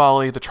flock to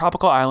Bali, the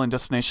tropical island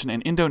destination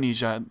in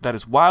Indonesia that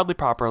is wildly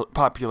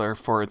popular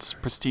for its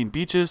pristine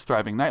beaches,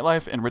 thriving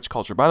nightlife, and rich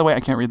culture. By the way, I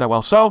can't read that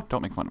well, so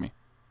don't make fun of me.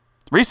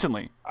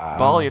 Recently,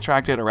 Bali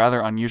attracted a rather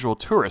unusual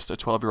tourist, a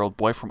 12-year-old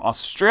boy from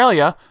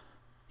Australia.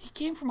 He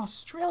came from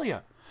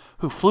Australia,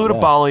 who flew to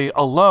Yes. Bali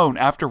alone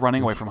after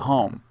running away from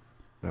home.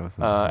 That was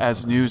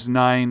As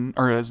Nine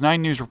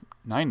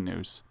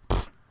News,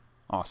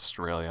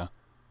 Australia.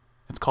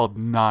 It's called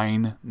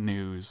 9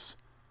 News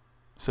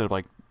instead of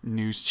like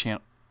news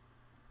channel.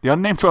 The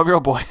unnamed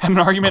 12-year-old boy had an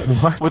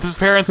argument with his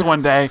parents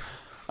one day,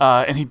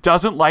 and he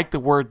doesn't like the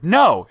word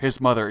no.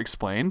 His mother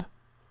explained.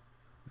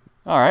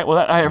 All right, well,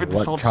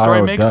 this whole story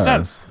child makes does.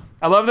 sense.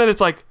 I love that it's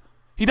like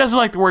he doesn't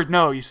like the word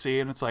no. You see,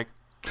 and it's like,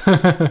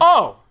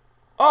 oh,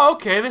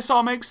 okay, this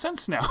all makes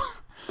sense now.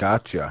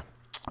 Gotcha.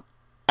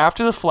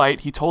 After the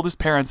flight, he told his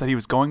parents that he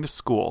was going to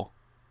school.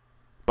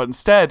 But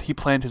instead, he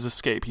planned his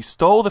escape. He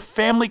stole the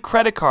family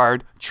credit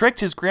card, tricked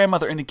his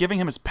grandmother into giving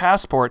him his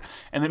passport,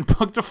 and then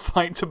booked a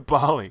flight to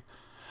Bali.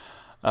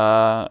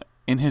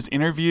 In his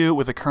interview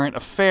with A Current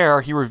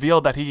Affair, he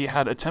revealed that he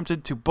had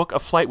attempted to book a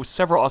flight with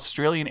several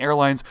Australian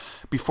airlines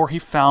before he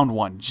found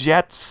one,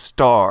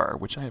 Jetstar,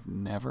 which I have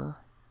never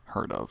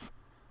heard of.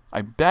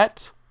 I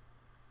bet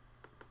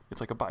it's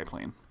like a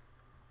biplane.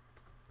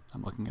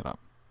 I'm looking it up.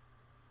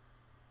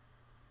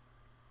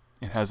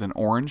 It has an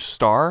orange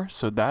star,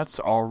 so that's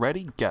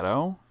already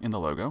ghetto in the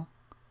logo.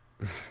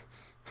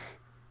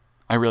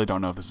 I really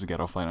don't know if this is a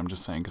ghetto flight. I'm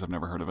just saying because I've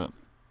never heard of it.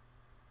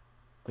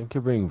 I think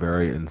you're being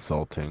very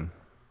insulting.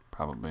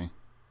 Probably.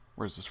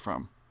 Where's this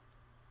from?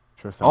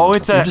 Sure Oh,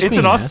 sounds You're just it's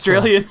an being an asshole.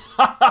 Australian.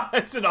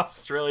 It's an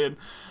Australian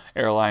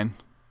airline.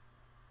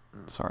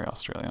 Sorry,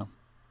 Australia.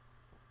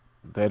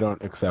 They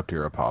don't accept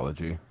your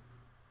apology.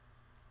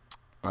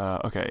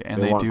 Okay,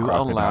 and they want do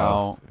crocodiles.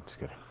 allow, Just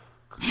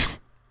kidding.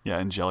 yeah,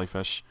 and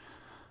jellyfish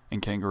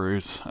and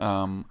kangaroos.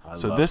 I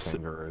So love this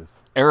kangaroos.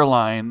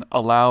 airline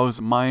allows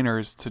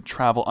minors to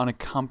travel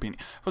unaccompanied.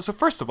 So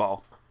first of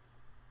all,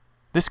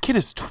 this kid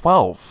is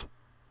 12,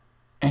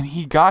 and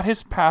he got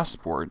his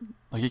passport.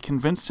 Like, he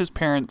convinced his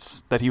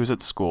parents that he was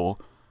at school.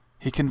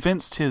 He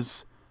convinced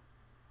his,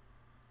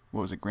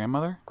 what was it,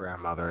 grandmother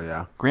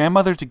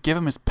to give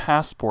him his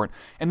passport,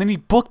 and then he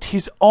booked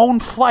his own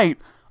flight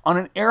on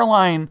an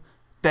airline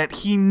that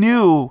he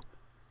knew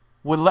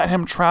would let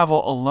him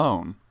travel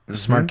alone.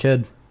 Smart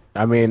kid.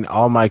 I mean,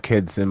 all my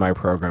kids in my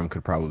program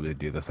could probably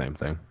do the same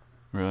thing.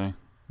 Really?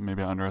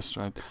 Maybe I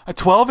underestimated.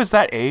 12 is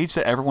that age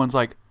that everyone's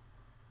like,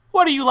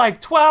 what are you, like,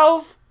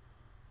 12?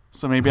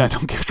 So maybe I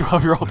don't give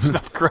 12-year-olds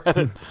enough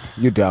credit.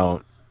 You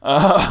don't.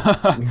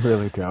 You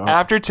really don't.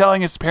 After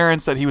telling his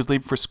parents that he was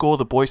leaving for school,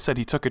 the boy said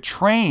he took a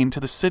train to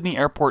the Sydney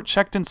airport,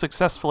 checked in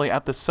successfully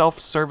at the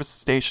self-service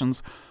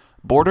stations,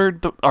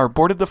 boarded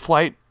the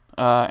flight,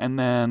 and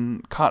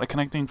then caught a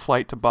connecting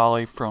flight to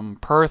Bali from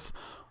Perth,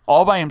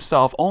 all by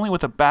himself, only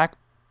with a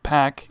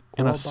backpack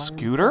and All a by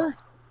scooter.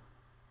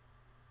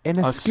 In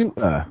a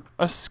scooter.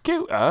 A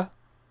scooter.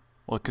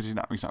 Well, because he's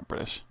not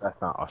British. That's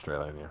not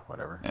Australian, yeah,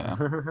 whatever.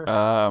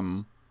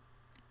 Yeah.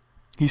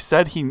 He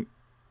said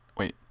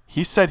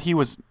he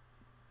was.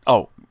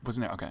 Oh,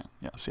 wasn't it? Okay.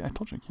 Yeah. See, I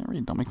told you I can't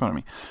read. Don't make fun of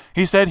me.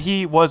 He said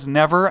he was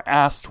never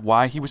asked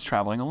why he was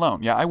traveling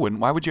alone. Yeah, I wouldn't.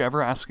 Why would you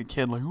ever ask a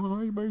kid like, "Why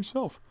are you by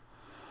yourself?"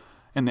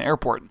 In the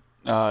airport.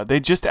 They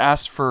just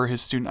asked for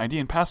his student ID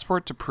and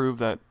passport to prove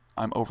that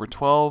I'm over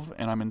 12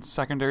 and I'm in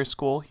secondary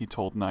school. He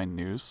told 9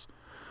 News.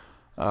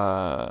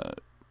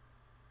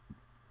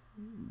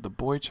 The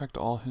boy checked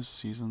all his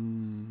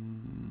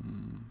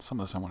season. Some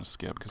of this I want to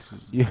skip because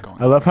this is Yeah,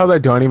 going. I love how they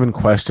don't even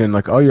question,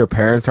 like, oh, your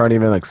parents aren't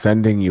even like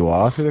sending you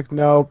off. You're like,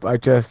 nope, I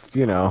just, I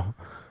mean,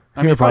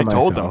 he here by probably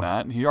told them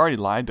myself. that. He already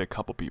lied to a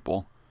couple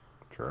people.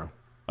 True.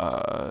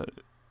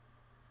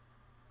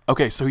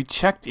 Okay, so he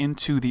checked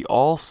into the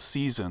All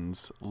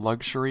Seasons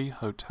luxury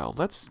hotel.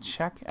 Let's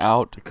check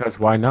out Because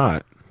why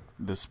not?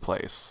 this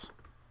place.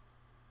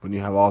 When you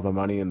have all the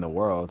money in the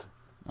world.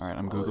 All right,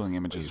 I'm What googling do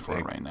images you for it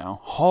think? right now.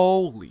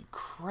 Holy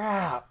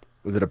crap!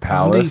 Was it a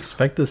How long do you palace?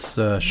 expect this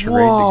charade to go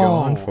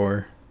on Whoa.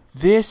 for?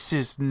 This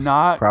is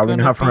not Probably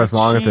gonna not for be as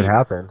long as it cheap.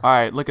 happened. All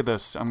right, look at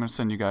this. I'm gonna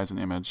send you guys an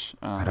image.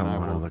 I and don't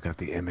want to will- look at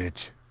the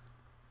image.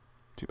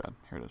 Too bad.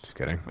 Here it is. Just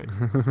kidding. Wait a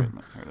minute.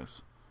 Here it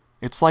is.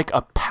 It's like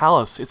a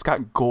palace. It's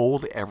got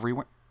gold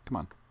everywhere. Come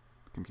on,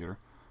 computer.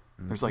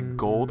 There's like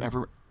gold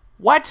everywhere.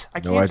 What? I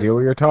can't No idea just.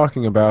 what you're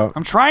talking about.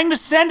 I'm trying to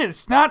send it.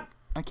 It's not.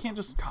 I can't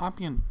just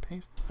copy and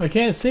paste. I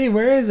can't see.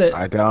 Where is it?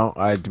 I don't.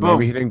 Boom.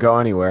 Maybe he didn't go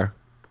anywhere.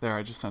 There,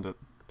 I just sent it.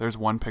 There's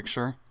one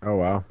picture. Oh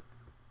wow.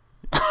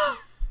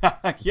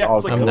 Yeah, Oh,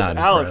 it's like I'm a not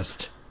palace.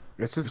 impressed.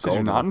 It's You just said you're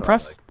gold not outside,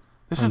 impressed?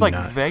 This is I'm like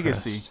not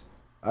Vegas-y. impressed.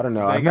 I don't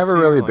know. I've Vegas never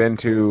or, really like- been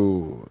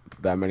to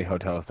that many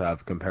hotels to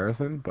have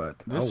comparison, but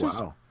This oh is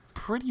wow.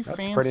 pretty That's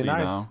fancy pretty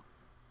nice.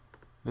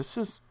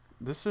 though.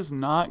 This is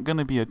not going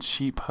to be a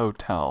cheap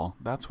hotel.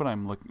 That's what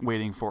I'm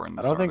waiting for in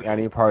I this don't think article.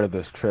 any part of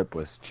this trip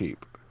was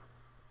cheap.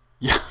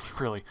 Yeah,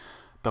 really.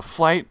 The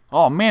flight.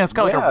 Oh man, it's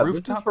got like Yeah, a this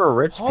rooftop. is for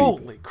rich people.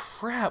 Holy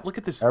crap! Look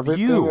at this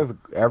Everything view.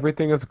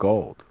 is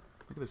gold.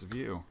 Look at this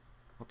view.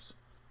 Whoops.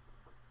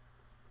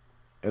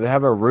 And they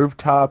have a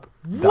rooftop.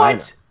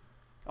 What?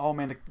 Oh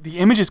man, the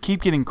images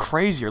keep getting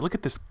crazier. Look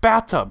at this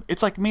bathtub.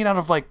 It's like made out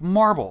of like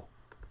marble.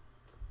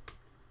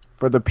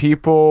 For the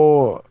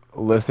people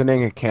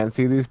listening and can't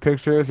see these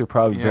pictures, you're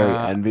probably very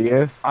Yeah.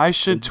 envious. I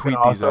should You can tweet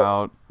these also-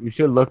 out. You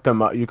should look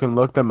them up. You can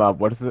look them up.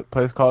 What is the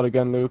place called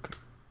again, Luke?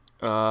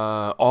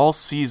 All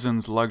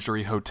Seasons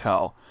Luxury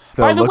Hotel.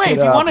 So By the look way, it if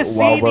you up want to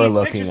see while we're these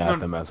looking pictures, at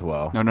them as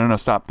well. No,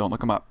 stop. Don't look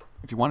them up.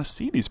 If you want to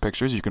see these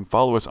pictures, you can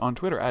follow us on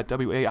Twitter at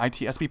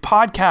WAITSB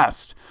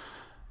Podcast,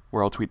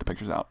 where I'll tweet the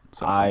pictures out.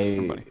 So thanks,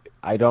 everybody.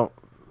 I don't.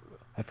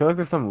 I feel like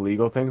there's some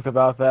legal things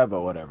about that,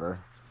 but whatever.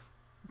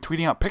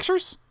 Tweeting out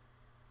pictures?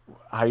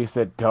 How you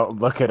said don't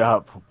look it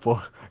up.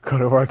 Well, go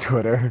to our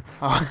Twitter.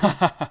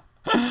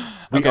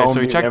 We Okay, own so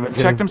he the checked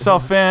images.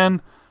 himself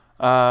in,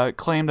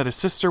 claimed that his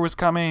sister was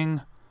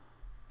coming,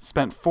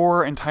 spent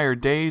 4 entire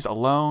days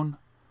alone.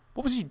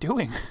 What was he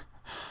doing?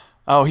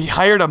 Oh, he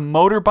hired a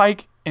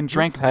motorbike and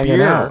drank hanging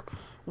beer. out.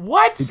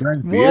 What? He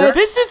drank beer?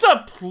 This is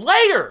a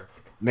player.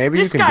 Maybe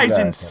This you can do guy's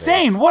that.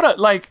 insane. What a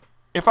like.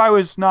 If I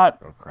was not,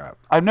 Oh crap!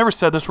 I've never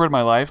said this word in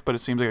my life, but it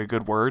seems like a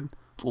good word.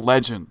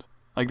 Legend.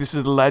 Like this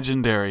is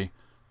legendary.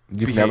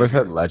 You've never behavior.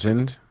 said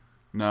legend.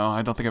 No,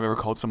 I don't think I've ever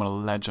called someone a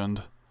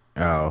legend.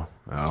 Oh,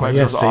 That's why it Yeah,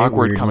 feels say it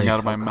awkward coming weirdly. out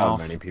of my Called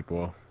mouth. many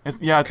people. It's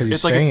Because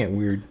you're like saying it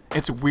weird.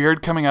 it's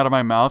weird coming out of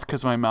my mouth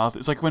because my mouth.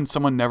 It's like when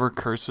someone never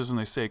curses and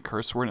they say a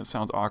curse word and it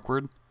sounds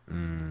awkward.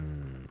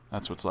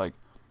 That's what it's like.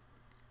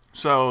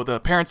 So the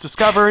parents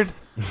discovered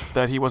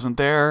that he wasn't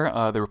there.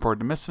 They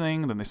reported him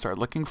missing. Then they started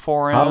looking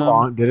for him. How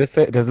long did it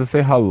say? Does it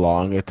say how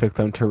long it took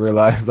them to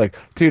realize? Like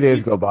 2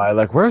 days go by.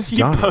 Like where's He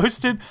John?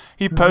 posted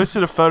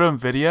a photo and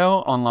video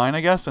online,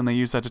 I guess, and they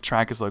used that to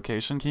track his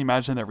location. Can you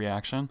imagine that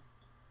reaction?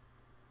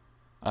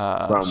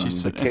 From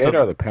she's- the and kid so-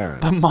 or the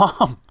parent? The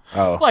mom.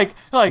 Oh, Like,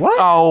 What?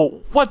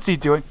 oh, what's he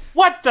doing?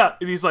 What the?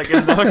 And he's like in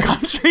another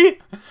country.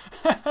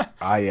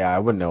 yeah, I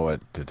wouldn't know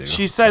what to do.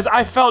 She says,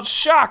 I felt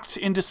shocked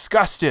and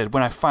disgusted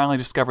when I finally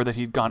discovered that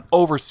he'd gone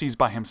overseas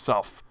by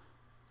himself.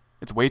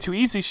 It's way too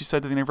easy, she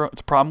said to the interviewer.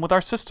 It's a problem with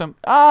our system.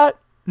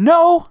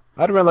 No.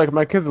 I'd have been like,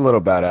 my kid's a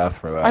little badass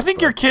for that. I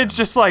think your but, kid's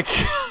just like,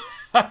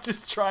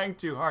 just trying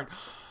too hard.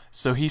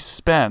 So he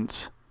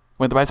spent,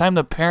 by the time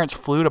the parents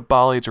flew to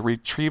Bali to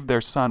retrieve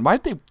their son, why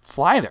did they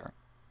fly there?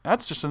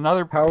 That's just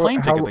another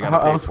plane ticket they got how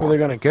to pay else for. were they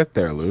gonna get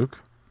there, Luke?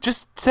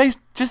 Just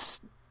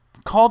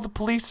call the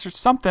police or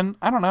something.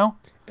 I don't know.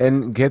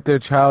 And get their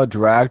child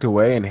dragged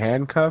away in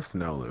handcuffs?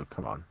 No, Luke,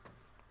 come on.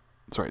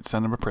 That's right.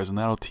 Send him to prison.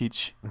 That'll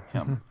teach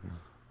him.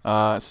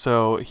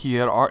 So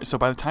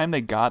by the time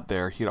they got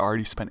there, he had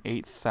already spent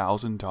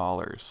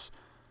 $8,000.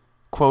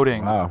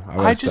 Quoting, Wow, I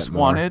would've I just spent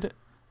more." wanted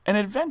an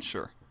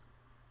adventure.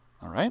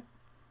 All right.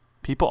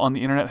 People on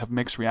the internet have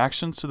mixed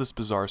reactions to this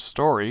bizarre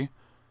story.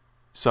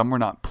 Some were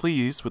not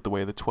pleased with the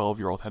way the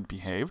 12-year-old had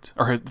behaved,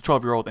 or the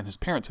 12-year-old and his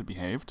parents had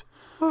behaved.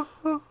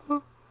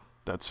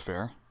 That's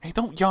fair. Hey,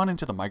 don't yawn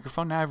into the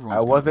microphone. Now everyone's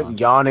I gonna wasn't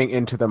yawn. yawning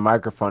into the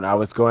microphone. I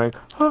was going,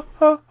 ha,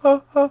 ha,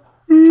 ha, ha,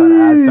 trying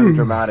to add some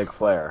dramatic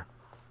flair.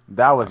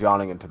 That was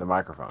yawning into the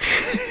microphone.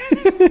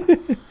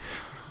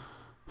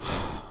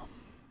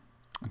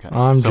 Okay.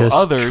 I'm so just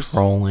others.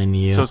 trolling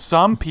you. So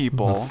some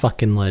people.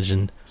 Fucking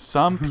legend.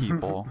 Some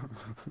people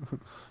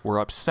were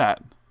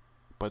upset,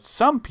 but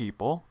some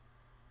people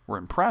were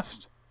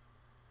impressed.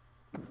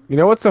 You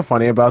know what's so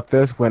funny about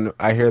this? When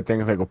I hear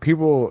things like,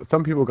 well,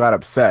 some people got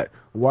upset.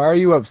 Why are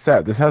you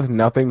upset? This has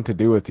nothing to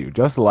do with you.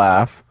 Just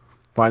laugh,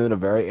 find it a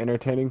very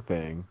entertaining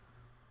thing,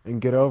 and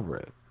get over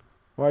it.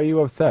 Why are you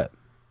upset?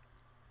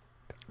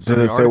 So Did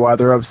the they say article, why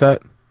they're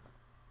upset?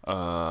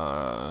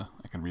 I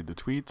can read the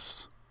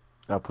tweets.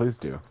 No, please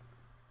do.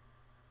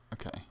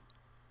 Okay.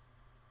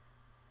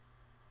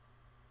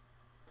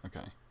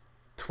 Okay.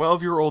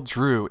 12-year-old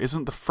Drew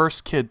isn't the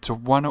first kid to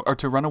run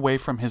away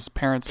from his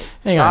parents.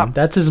 Hang Stop. on,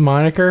 that's his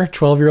moniker,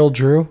 12-year-old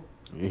Drew.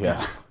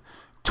 Yeah.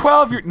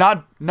 12-year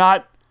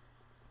not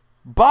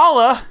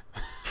Bala.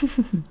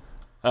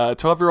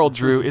 12-year-old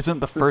Drew isn't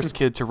the first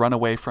kid to run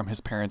away from his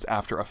parents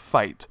after a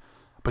fight,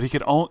 but he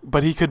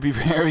could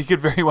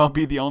very well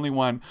be the only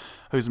one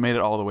who's made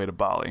it all the way to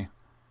Bali.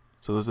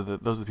 So those are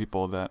the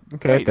people that.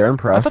 Okay, Wait, they're I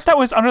impressed. thought that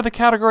was under the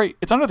category.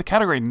 It's under the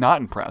category not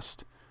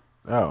impressed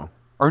Oh.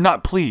 or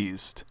not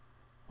pleased.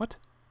 What?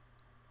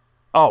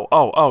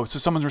 Oh. So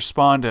someone's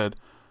responded.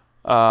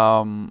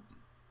 Why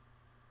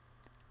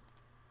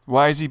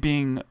is he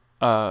being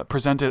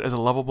presented as a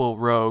lovable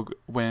rogue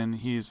when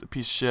he's a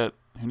piece of shit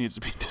who needs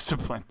to be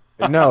disciplined?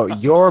 No,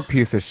 you're a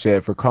piece of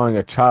shit for calling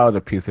a child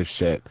a piece of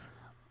shit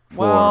for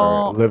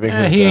Well, living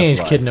his He best ain't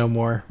a life. kid no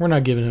more. We're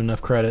not giving him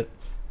enough credit.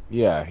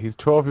 Yeah, he's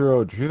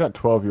 12-year-old. He's not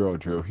 12-year-old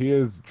Drew. He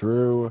is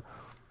Drew,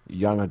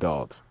 young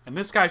adult. And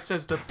this guy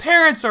says the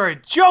parents are a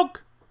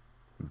joke.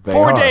 They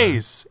 4 are.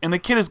 days, and the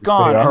kid is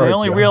gone, They and are they a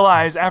only joke.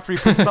 realize after he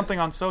puts something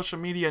on social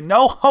media,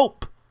 no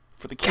hope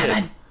for the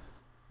kid.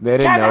 They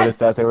didn't Kevin! notice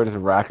that they were just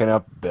racking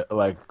up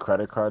like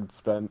credit card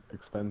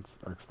expense,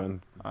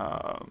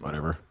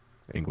 whatever,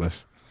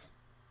 English.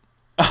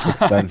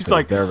 Expenses.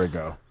 like- there we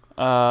go.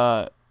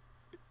 How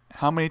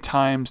many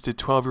times did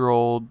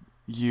 12-year-old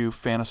you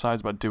fantasize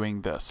about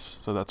doing this?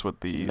 So that's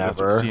what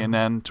Never.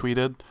 CNN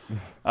tweeted,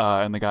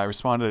 and the guy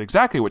responded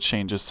exactly what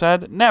Shane just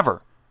said: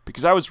 never,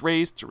 because I was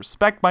raised to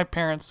respect my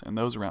parents and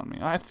those around me.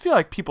 I feel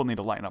like people need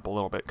to lighten up a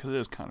little bit because it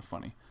is kind of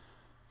funny,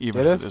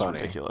 even It if is it is funny.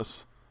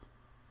 ridiculous.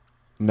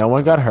 No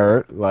one got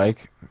hurt.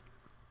 Like,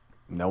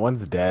 no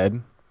one's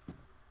dead.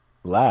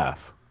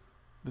 Laugh.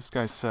 This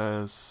guy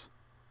says,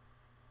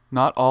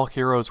 "Not all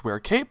heroes wear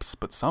capes,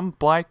 but some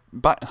why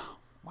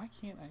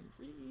can't I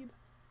read?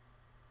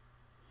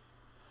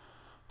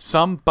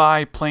 Some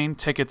buy plane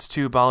tickets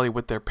to Bali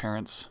with their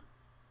parents'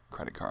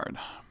 credit card."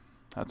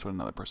 That's what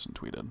another person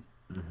tweeted.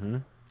 Mm-hmm.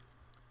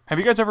 Have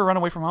you guys ever run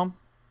away from home?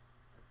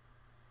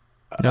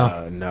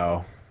 No.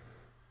 No.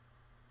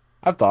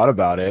 I've thought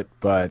about it,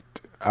 but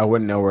I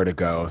wouldn't know where to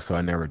go, so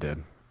I never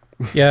did.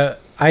 Yeah,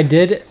 I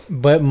did,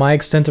 but my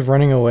extent of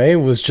running away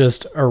was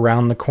just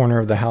around the corner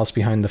of the house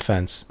behind the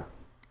fence.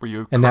 Were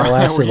you And that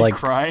lasted were you like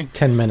crying?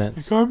 10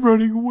 minutes. I'm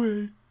running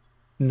away.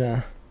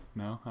 Nah.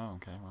 No? Oh,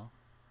 okay, well.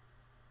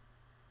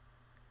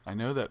 I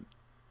know that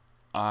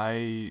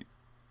I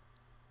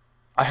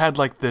had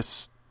like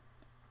this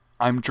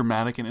I'm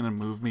dramatic and in a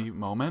movie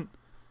moment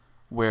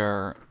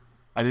where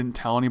I didn't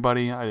tell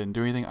anybody, I didn't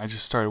do anything. I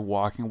just started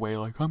walking away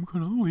like, I'm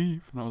gonna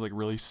leave. And I was like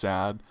really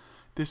sad.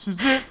 This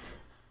is it.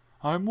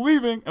 I'm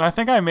leaving. And I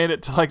think I made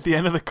it to like the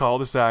end of the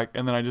cul-de-sac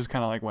and then I just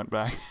kind of like went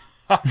back.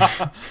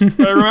 But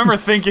I remember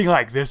thinking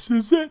like, this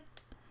is it.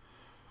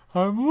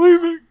 I'm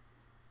leaving.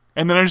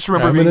 And then I just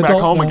remember I'm being an back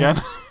adult home now.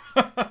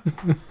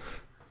 again.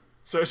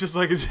 So it's just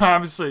like, I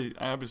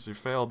obviously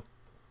failed.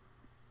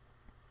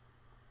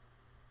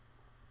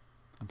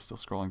 I'm still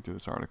scrolling through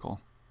this article.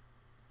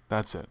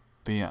 That's it.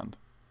 The end.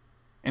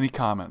 Any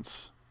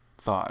comments,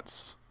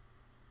 thoughts,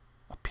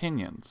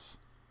 opinions?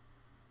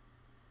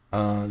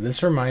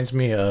 This reminds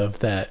me of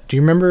that. Do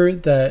you remember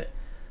that,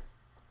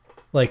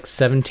 like,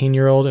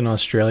 17-year-old in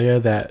Australia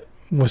that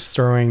was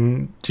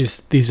throwing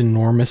just these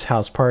enormous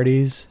house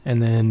parties,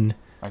 and then,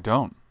 I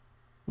don't.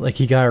 like,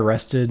 he got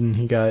arrested and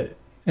he got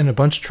in a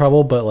bunch of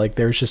trouble, but, like,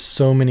 there was just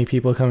so many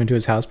people coming to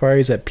his house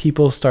parties that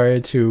people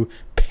started to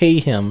pay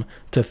him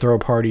to throw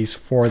parties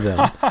for them.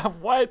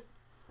 What?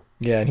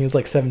 Yeah, and he was,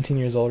 like, 17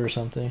 years old or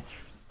something.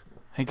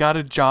 He got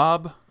a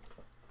job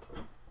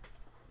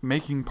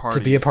making parties.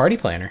 To be a party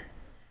planner.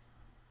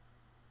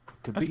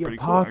 To That's be a pretty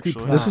cool, party actually.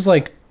 planner. This was,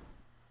 like,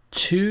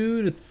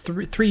 2 to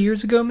 3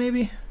 years ago,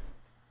 maybe?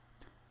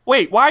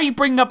 Wait, why are you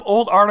bringing up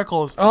old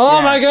articles? Oh,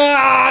 again? my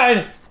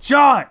God!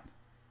 John!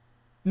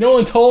 No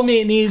one told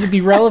me it needed to be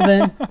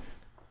relevant.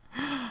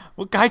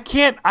 Well, I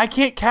can't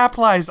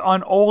capitalize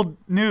on old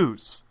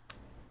news.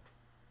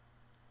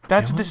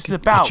 That's what this is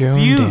about. Get your own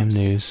Views. damn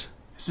news.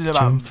 This is Get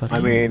about your own fucking I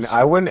mean, views.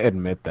 I wouldn't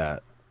admit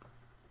that.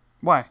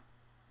 Why?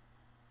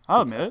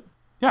 I'll admit it.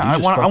 Yeah, You I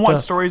just want fucked up.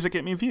 stories that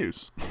get me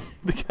views.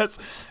 because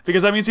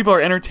that means people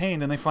are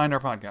entertained and they find our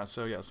podcast.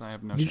 So yes, I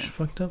have no You shame. just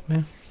fucked up,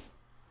 man.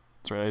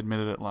 That's right. I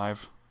admitted it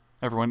live.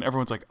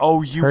 Everyone's like,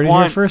 "Oh, you Heard it here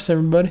want first,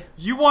 everybody.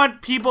 you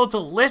want people to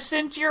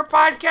listen to your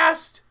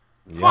podcast?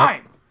 Yep.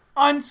 Fine,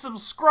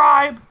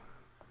 unsubscribe."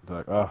 They're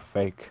like, oh,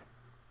 fake.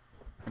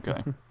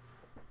 Okay.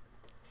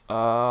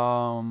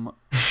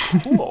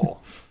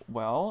 Cool.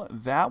 Well,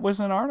 that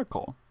was an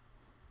article.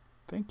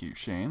 Thank you,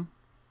 Shane.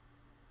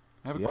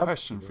 I have a Yep,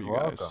 question for you you're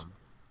guys. welcome.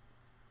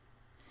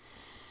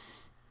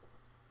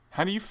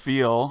 How do you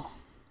feel?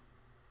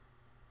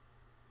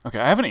 Okay,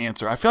 I have an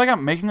answer. I feel like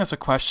I'm making this a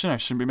question. I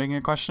shouldn't be making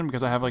a question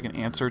because I have like an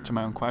answer to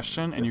my own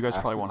question, and you guys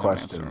Ask probably the won't have an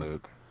question, answer.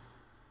 Luke.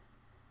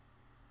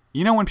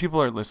 you know when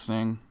people are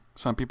listening,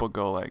 some people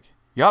go like,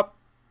 "Yup,"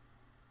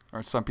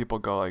 or some people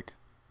go like,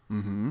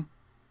 "Mm-hmm."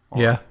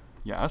 Or, Yeah.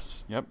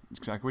 Yes. Yep.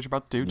 Exactly what you're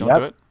about to do. Don't Yep.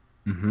 do it.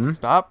 Mm-hmm.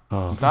 Stop.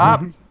 Oh.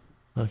 Stop.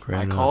 Look,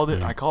 I called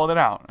it. I called it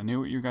out. I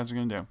knew what you guys were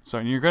gonna do. So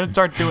you're gonna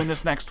start doing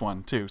this next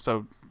one too.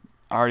 So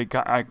I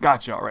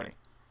got you already.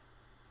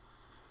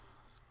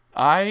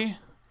 I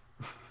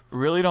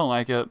really don't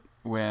like it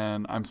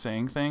when I'm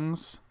saying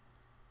things,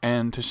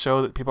 and to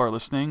show that people are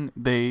listening,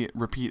 they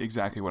repeat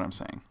exactly what I'm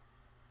saying.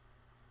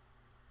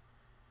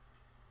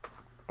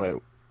 Wait.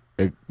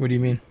 What do you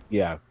mean?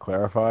 Yeah.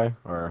 Clarify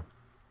or.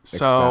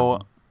 So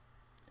Extend.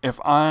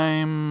 if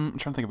I'm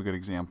trying to think of a good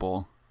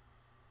example.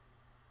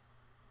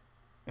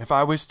 If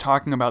I was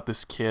talking about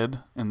this kid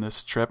and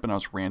this trip and I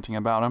was ranting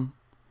about him,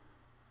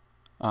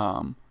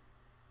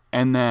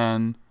 and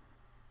then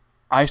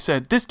I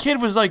said, this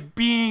kid was like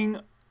being,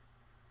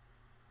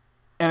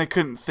 and I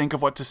couldn't think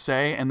of what to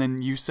say, and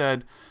then you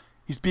said,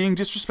 he's being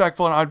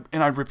disrespectful,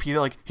 and I'd repeat it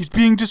like, he's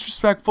being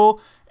disrespectful,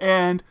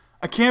 and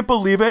I can't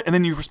believe it, and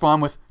then you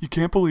respond with, you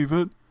can't believe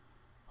it?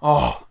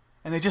 Oh,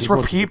 and they just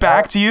People repeat do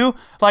back that? to you,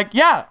 like,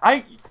 yeah,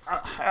 I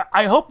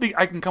hope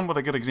I can come up with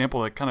a good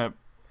example that kind of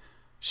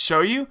show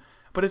you.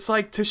 But it's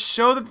like, to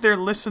show that they're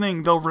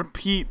listening, they'll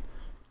repeat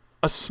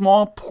a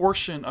small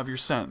portion of your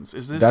sentence.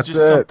 Is this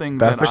just something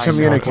that's that a I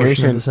communication.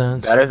 Portion of the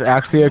sentence. That is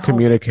actually a No.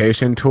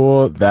 communication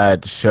tool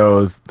that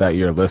shows that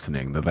you're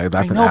listening. That like I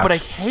that's an know, but I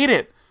action. hate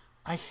it.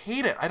 I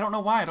hate it. I don't know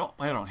why. I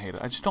don't hate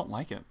it. I just don't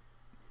like it.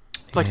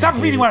 It's like, Yeah, stop I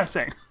hate repeating it. what I'm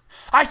saying.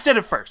 I said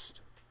it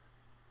first.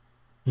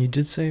 You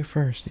did say it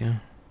first, yeah.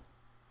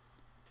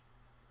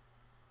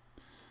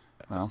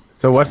 Well,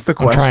 So what's the I'm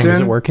question? trying. Is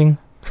it working?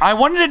 I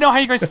wanted to know how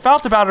you guys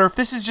felt about it, or if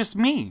this is just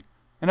me.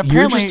 And You're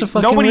apparently, just a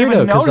fucking nobody weirdo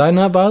even because noticed. I'm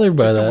not bothered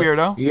by Just that. a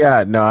weirdo.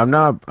 Yeah, no, I'm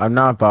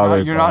not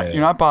bothered. You're by not. it.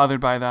 You're not bothered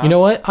by that. You know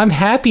what? I'm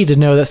happy to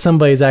know that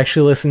somebody's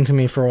actually listening to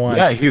me for once.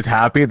 Yeah, he's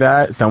happy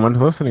that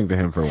someone's listening to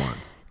him for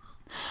once.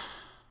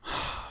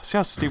 See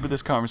how stupid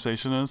this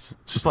conversation is?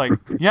 It's just like,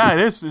 yeah, it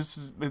is.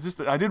 It's just,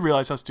 I did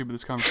realize how stupid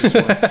this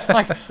conversation was.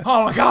 Like,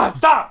 oh my god,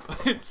 stop!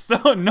 It's so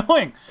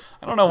annoying.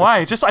 I don't know why.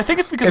 It's just, I think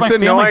it's because It's my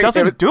family annoying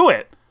doesn't if it- do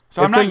it,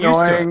 so I'm not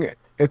used to it.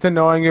 It's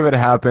annoying if it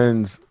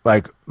happens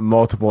like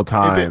multiple If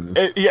times.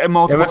 yeah, If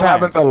multiple it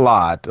happens times. a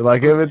lot,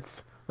 like if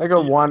it's like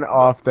a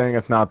one-off thing,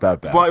 it's not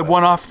that bad. But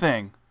one-off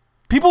thing.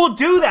 People will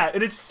do that,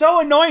 and it's so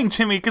annoying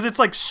to me because it's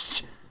like,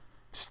 shh,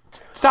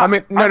 stop. I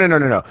mean,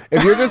 no.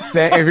 If you're just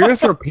saying, if you're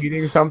just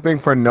repeating something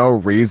for no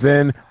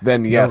reason,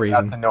 then yes,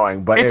 reason. that's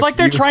annoying. But It's if like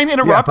they're you- trying to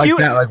yeah, interrupt like you.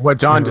 that, like what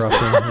John just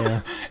said. Interrupting,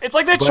 yeah. It's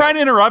like they're trying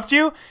to interrupt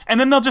you, and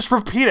then they'll just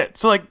repeat it.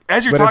 So like,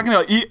 as you're But if- talking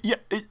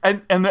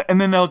about, and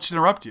then they'll just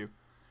interrupt you.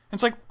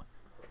 It's like,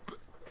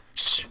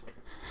 shh.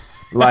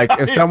 Like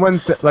if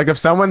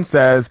someone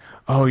says,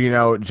 "Oh, you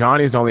know,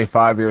 Johnny's only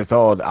 5 years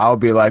old," I'll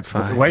be like,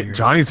 5 "Wait, years.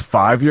 Johnny's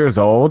 5 years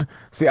old?"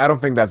 See, I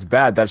don't think that's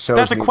bad. That shows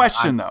That's a me-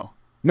 question, though.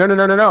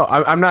 No.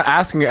 I'm not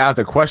asking it as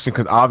a question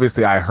because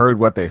obviously I heard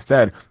what they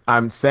said.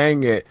 I'm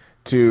saying it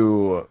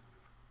to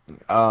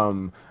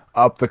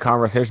up the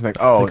conversation. Like,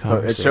 oh, so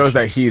it shows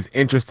that he's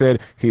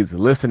interested. He's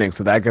listening,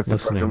 so that gets the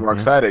person Listening, more yeah.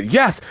 excited.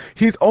 Yes,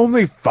 he's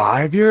only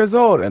 5 years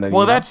old, and then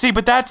Well, you know,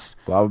 but that's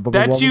blah, blah, blah,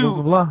 that's blah, you.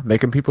 blah, blah, blah,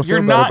 making people you're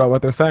feel better not- about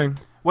what they're saying.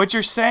 What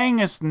you're saying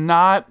is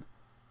not.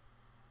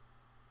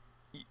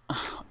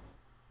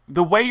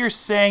 The way you're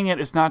saying it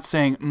is not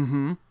saying,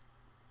 mm-hmm.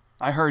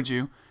 I heard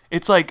you.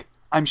 It's like,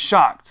 I'm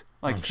shocked.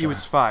 Like he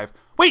was 5.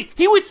 Wait,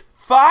 he was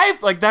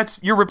 5? Like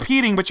you're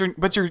repeating, but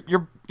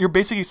you're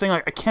basically saying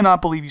like, I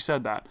cannot believe you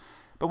said that.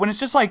 But when it's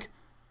just like,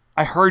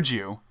 I heard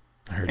you,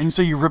 and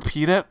so you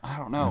repeat it, I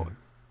don't know.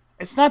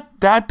 It's not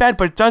that bad,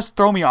 but it does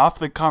throw me off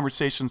the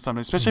conversation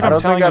sometimes, especially if I'm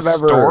telling a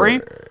story.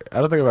 I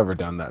don't think I've ever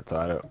done that,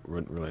 so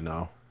wouldn't really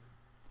know.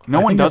 No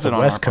I one think does that's it a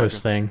on West our Coast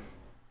podcast. thing.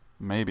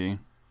 Maybe.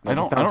 That I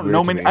don't sounds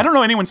know weird to many. me. I don't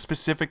know anyone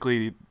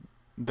specifically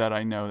that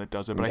I know that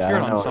does it, but Yeah, I hear I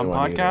it don't on know some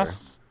anyone either.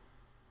 podcasts,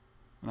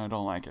 and I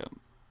don't like it.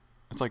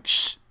 It's like,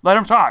 shh, let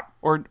him talk,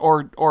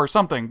 or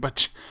something.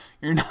 But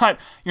you're not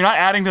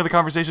adding to the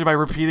conversation by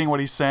repeating what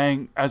he's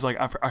saying as like,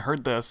 I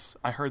heard this.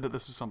 I heard that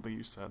this is something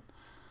you said.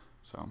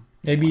 So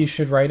Maybe you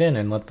should write in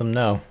and let them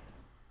know.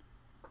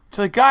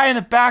 to the guy in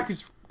the back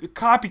who's a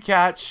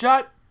copycat,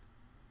 shut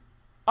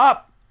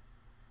up.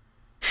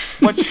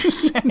 What you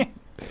saying?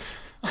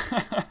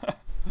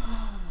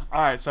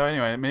 All right. So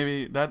anyway,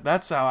 maybe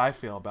that's how I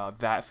feel about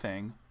that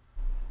thing.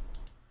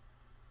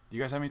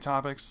 You guys have any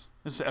topics?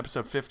 This is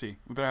episode 50.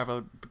 We better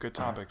have good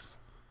topics.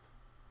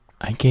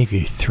 I gave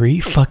you 3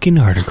 fucking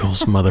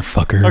articles,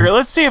 motherfucker. Okay,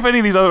 let's see if any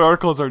of these other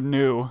articles are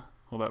new.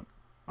 Hold up.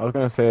 I was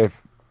gonna say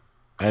if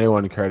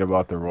anyone cared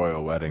about the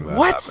royal wedding that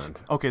What? happened.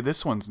 Okay,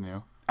 this one's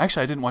new.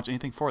 Actually, I didn't watch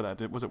anything for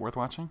that. Was it worth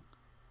watching?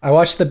 I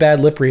watched the bad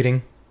lip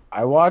reading.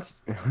 I watched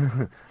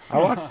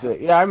it.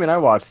 Yeah, I mean, I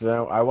watched it.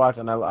 I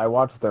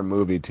watched their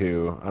movie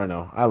too. I don't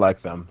know. I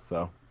like them,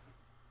 so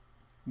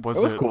it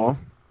was cool.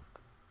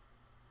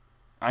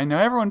 I know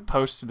everyone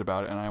posted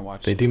about it, and I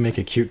watched They it. do make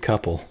a cute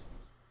couple.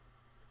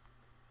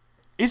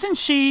 Isn't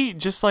she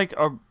just like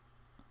a...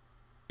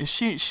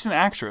 She's an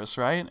actress,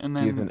 right? And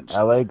then She's an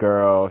LA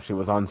girl. She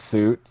was on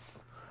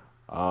Suits.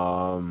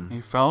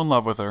 he fell in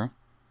love with her.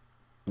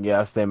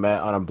 Yes, they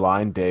met on a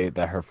blind date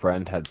that her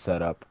friend had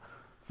set up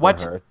for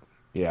What? her.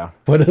 Yeah.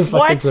 What a fucking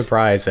What?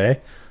 surprise, eh?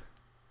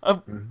 A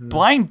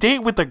blind date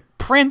with the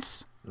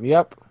prince?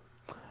 Yep.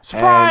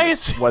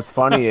 Surprise! And what's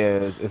funny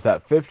is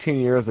that 15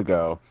 years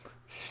ago,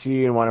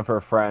 she and one of her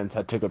friends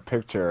had took a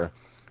picture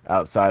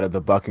outside of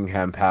the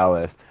Buckingham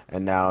Palace,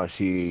 and now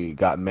she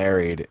got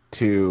married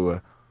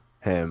to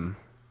him,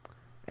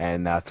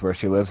 and that's where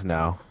she lives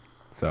now.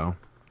 So,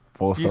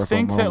 full Do you circle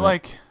think moment. that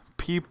like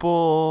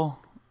people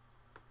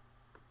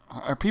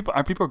are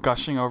people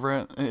gushing over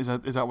it? Is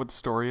that what the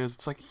story is?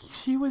 It's like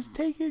she was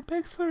taking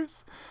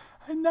pictures,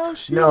 and now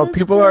she. No, lives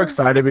people there. are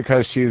excited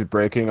because she's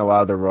breaking a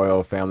lot of the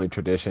royal family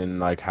tradition,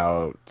 like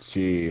how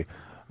she,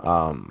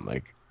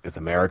 like is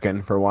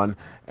American for one,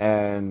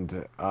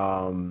 and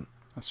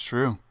That's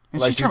true. And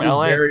like, she's from she's just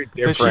LA. very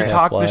Does she different.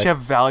 talk? Does Black. she have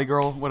Valley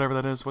Girl, whatever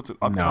that is? What's it?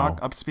 Up No. talk?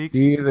 Up speak?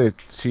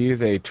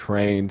 she's a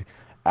trained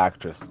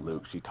actress,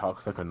 Luke. She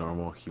talks like a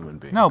normal human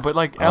being. No, but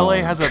like LA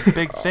has a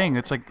big thing.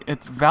 It's like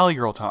it's Valley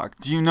Girl talk.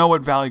 Do you know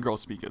what Valley Girl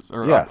speak is,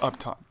 or Yes. up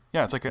talk?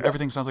 Yeah, it's like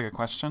everything sounds like a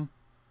question.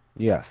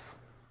 Yes,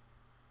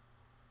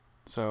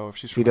 So if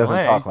she's she from doesn't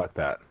LA, talk like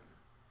that.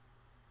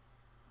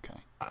 okay.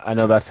 I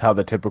know that's how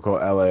the typical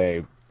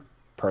LA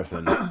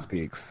person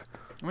speaks.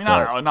 I mean,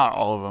 not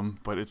all of them,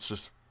 but it's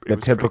just The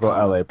typical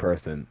LA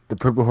person. The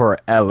people who are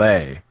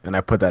LA, and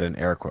I put that in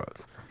air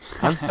quotes.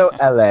 I'm so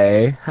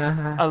LA.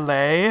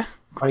 LA.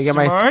 I get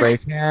my spray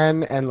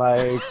tan and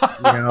like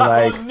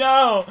like Oh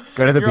no!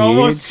 go to the You're beach.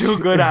 almost too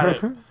good at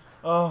it.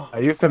 Oh, I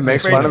used to make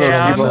Spray fun of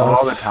tan. those people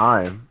all the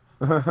time.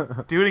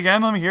 do it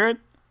again. Let me hear it.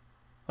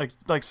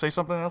 Like say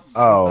something else.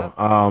 with Oh,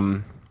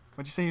 that.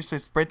 What'd you say? You say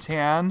spray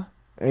tan.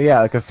 yeah,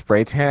 like a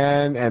spray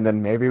tan, and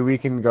then maybe we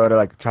can go to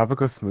like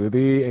tropical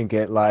smoothie and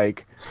get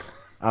like,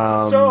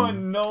 So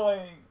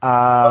annoying.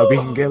 we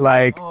can get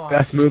like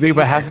a smoothie,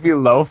 but it has to be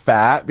low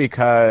fat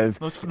because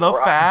Low We're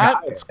on fat.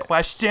 diet. It's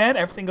question.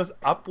 Everything goes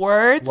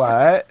upwards.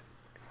 what?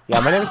 Yeah,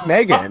 my name is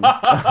Megan.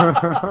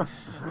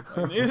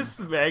 This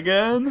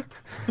Megan.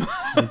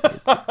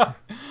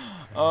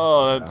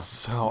 Oh, that's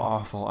so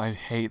awful. I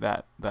hate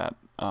that.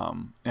 I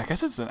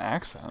guess it's an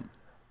accent.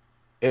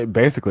 It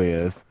basically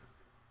is.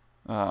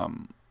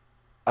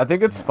 I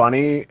think it's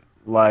funny,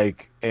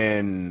 like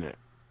if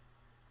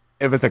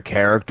it's a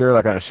character,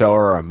 like on a show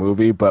or a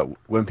movie, but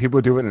when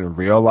people do it in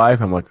real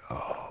life, I'm like,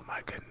 oh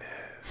my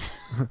goodness.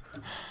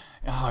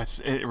 Oh,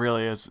 it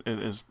really is. It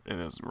is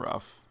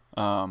rough.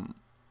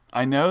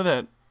 I know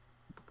that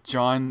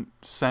John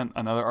sent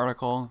another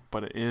article,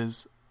 but it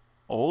is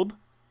old.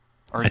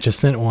 I just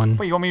sent one.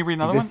 Wait, you want me to read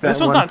another You one? just This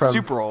sent one's one not from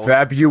super old.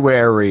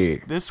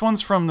 February. This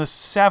one's from the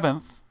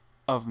 7th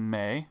of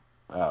May.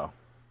 Oh.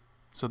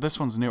 So this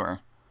one's newer.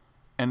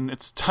 And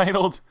it's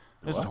titled,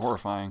 this is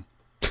horrifying.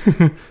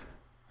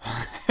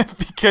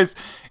 Because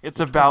it's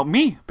about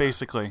me,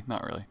 basically.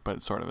 Not really, but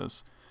it sort of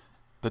is.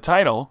 The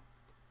title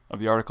of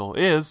the article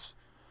is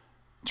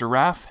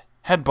Giraffe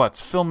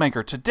Headbutts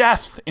Filmmaker to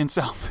Death in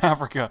South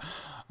Africa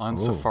on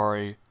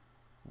Safari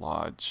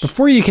Lodge.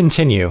 Before you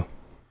continue,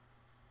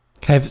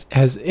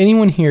 has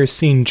anyone here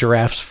seen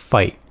giraffes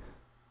fight?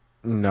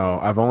 No,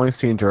 I've only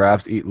seen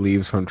giraffes eat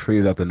leaves from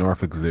trees at the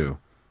Norfolk Zoo.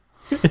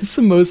 It's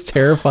the most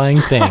terrifying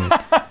thing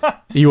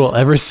you will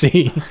ever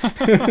see.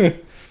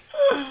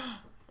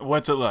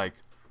 What's it like?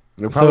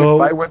 They probably So-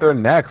 fight with their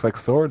necks like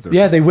swords. Or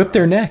Yeah, they whip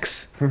their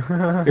necks.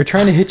 They're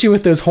trying to hit you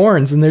with those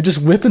horns, and they're just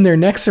whipping their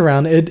necks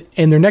around,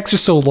 and their necks are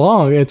so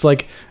long. It's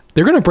like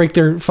they're gonna break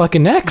their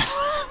fucking necks.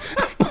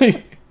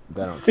 Like,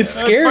 They don't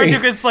it's care. It's funny scary. too,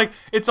 'cause it's like,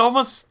 it's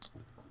almost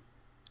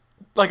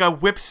like a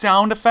whip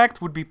sound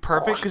effect would be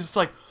perfect, because it's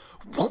like,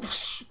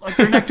 whoosh, like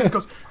their neck just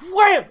goes,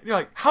 wham! You're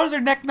like, how does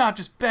their neck not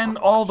just bend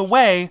all the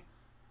way?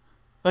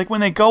 Like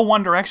when they go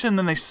one direction,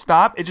 then they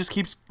stop, it just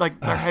keeps, like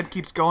their head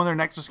keeps going, their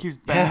neck just keeps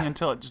bending Yeah.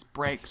 until it just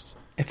breaks.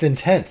 It's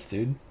intense,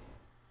 dude.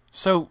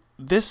 So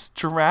this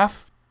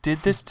giraffe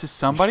did this to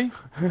somebody?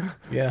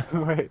 Yeah.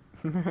 Wait.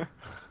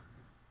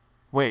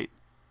 Wait,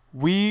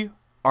 we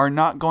are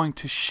not going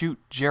to shoot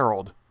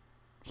Gerald.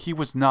 He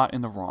was not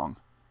in the wrong.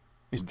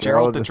 Is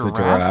Gerald the is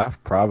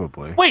giraffe?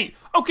 Probably. Wait,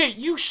 okay,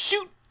 you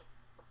shoot.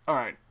 All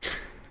right.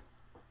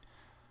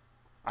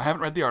 I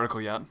haven't read the article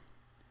yet.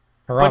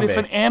 But if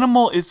an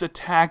animal is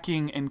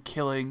attacking and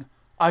killing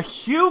a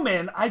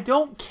human, I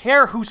don't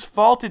care whose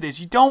fault it is.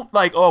 You don't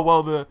like, oh,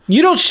 well,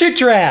 You don't shoot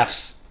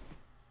giraffes.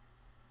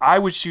 I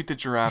would shoot the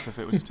giraffe if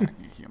it was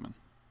attacking a human.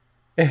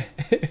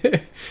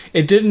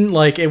 It didn't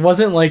like. It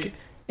wasn't like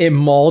it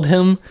mauled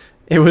him.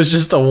 It was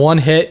just a one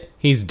hit.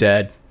 He's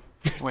dead.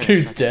 Wait a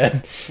Dude's second.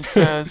 dead. It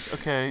says,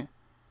 okay,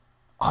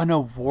 an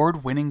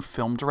award-winning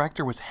film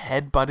director was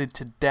headbutted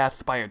to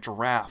death by a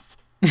giraffe.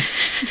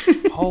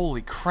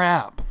 Holy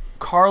crap.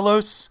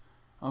 Carlos,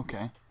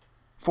 okay,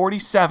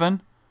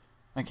 47.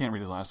 I can't read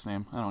his last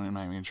name. I'm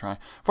not even going to try.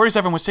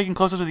 47 was taken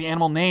closer to the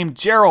animal named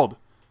Gerald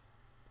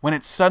when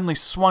it suddenly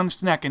swung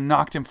its neck and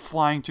knocked him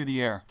flying through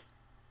the air.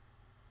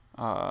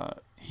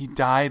 He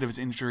died of his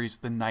injuries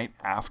the night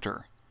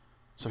after.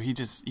 So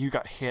you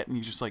got hit and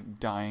you just like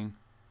dying.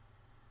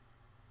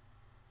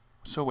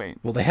 So wait.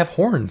 Well, they have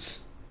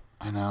horns.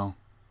 I know.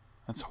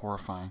 That's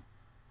horrifying.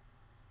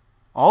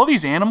 All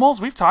these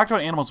animals, we've talked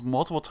about animals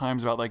multiple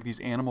times about like these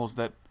animals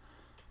that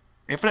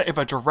if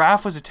a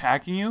giraffe was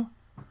attacking you,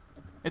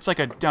 it's like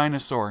a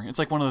dinosaur. It's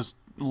like one of those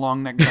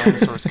long-necked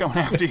dinosaurs coming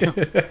after you.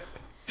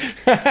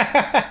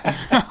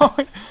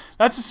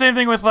 That's the same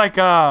thing with like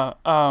oh,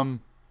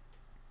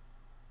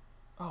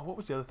 what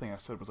was the other thing I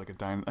said was like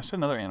I said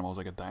another animal was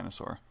like a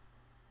dinosaur.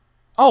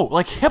 Oh,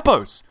 like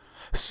hippos.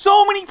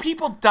 So many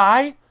people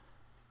die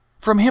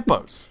from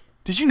hippos.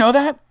 Did you know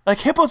that? Like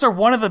hippos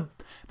are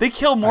they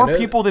kill more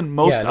people than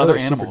most other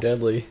animals. Super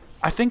deadly.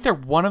 I think they're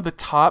one of the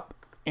top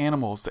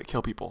animals that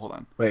kill people. Hold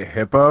on. Wait,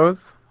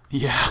 hippos?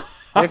 Yeah.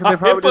 They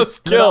probably Hippos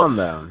just kill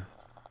them.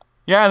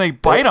 Yeah, and they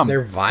bite them.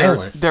 They're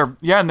violent.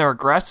 And they're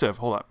aggressive.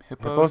 Hold up.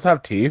 Hippos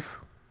have teeth?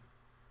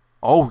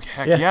 Oh,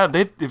 heck yeah.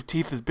 They have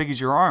teeth as big as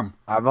your arm.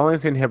 I've only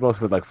seen hippos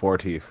with like 4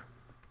 teeth.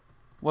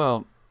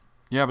 Well,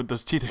 yeah, but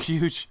those teeth are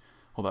huge.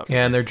 Hold up.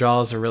 Yeah, and their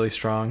jaws are really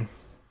strong.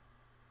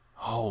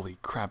 Holy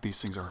crap, these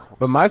things are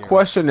But my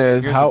question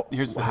is,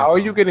 here's the how are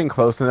hippo. you getting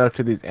close enough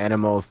to these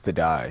animals to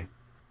die?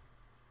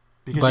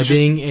 Because By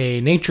being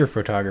a nature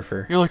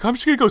photographer. you're like, I'm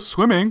just going to go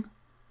swimming.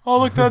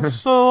 Oh, look,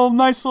 that's a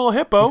nice little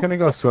hippo. He's gonna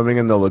go swimming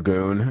in the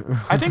lagoon.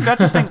 I think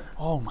that's the thing.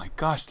 Oh my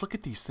gosh, look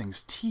at these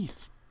things'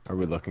 teeth. Are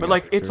we looking? But at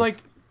like, pictures? it's like,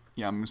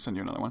 yeah, I'm gonna send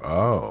you another one.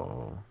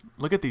 Oh.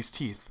 Look at these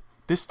teeth.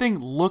 This thing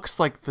looks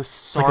like the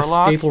It's like a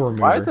Sarlacc staple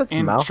remover. Why is its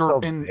in mouth so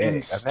in big? I've never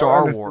Star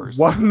understood- Wars.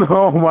 What?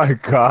 Oh my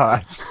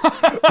god!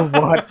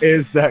 What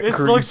is that? This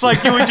creature? looks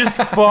like you would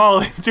just fall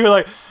into it,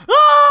 like,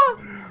 ah!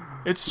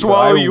 It'd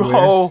swallow you wish.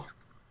 whole.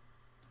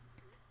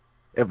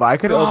 If I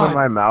could God, open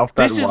my mouth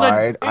that this is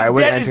wide, I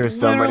would that is enter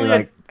so many literally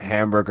like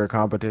hamburger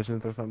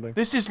competitions or something.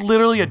 This is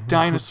literally a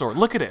dinosaur.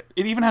 Look at it.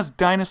 It even has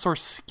dinosaur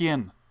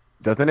skin.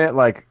 Doesn't it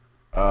like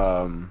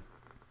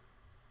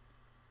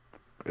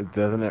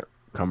doesn't it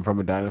come from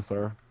a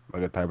dinosaur?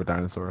 Like a type of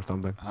dinosaur or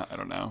something? I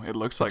don't know. It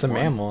looks It's like a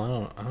one.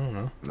 mammal. I don't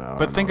know. No. I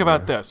But don't think know,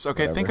 about man. this.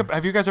 Okay, Whatever.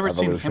 have you guys ever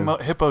seen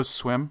Evolution. hippos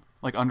swim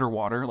like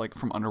underwater, like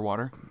from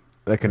underwater?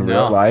 Like in No.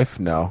 real life,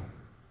 no.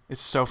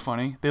 It's so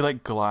funny. They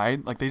like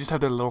glide, like they just have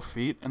their little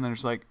feet, and they're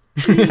just like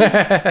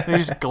they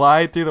just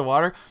glide through the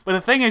water. But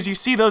the thing is, you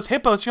see those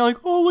hippos, you're like,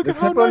 oh, look This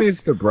at how hippo nice.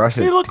 needs to brush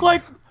They its look teeth.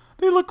 like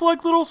they look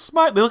like little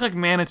They look like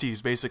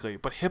manatees, basically.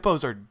 But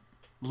hippos are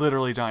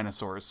literally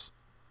dinosaurs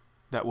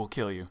that will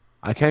kill you.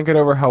 I can't get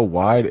over how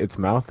wide its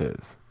mouth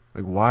is.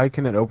 Like, why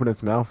can it open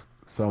its mouth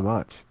so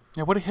much?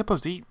 Yeah, what do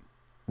hippos eat?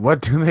 What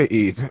do they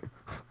eat?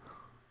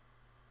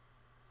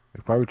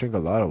 They probably drink a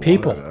lot of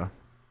People. water, though.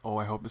 Oh,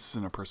 I hope this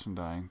isn't a person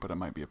dying, but it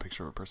might be a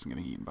picture of a person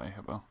getting eaten by a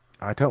hippo.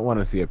 I don't want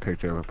to see a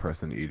picture of a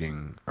person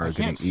eating or I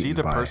getting can't see eaten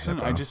the by a person.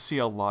 I hippo. just see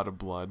a lot of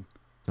blood.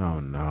 Oh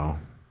no.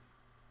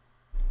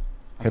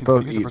 I can Hippos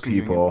see- here's a eat person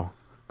getting people.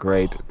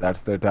 Great.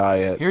 That's their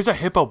diet. Here's a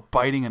hippo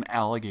biting an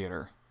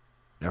alligator.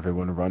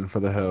 Everyone run for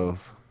the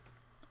hills.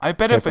 I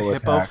bet if a Hippo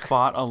hippo attack.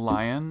 fought a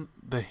lion,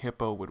 the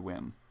hippo would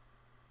win.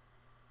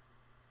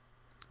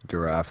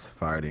 Giraffes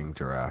fighting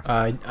giraffe.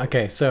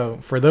 Okay, so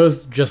for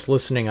those just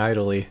listening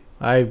idly,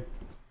 I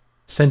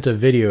sent a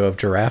video of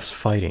giraffes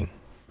fighting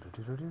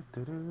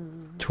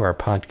to our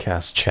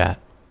podcast chat.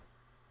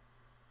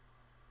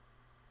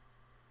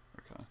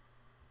 Okay.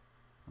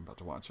 I'm about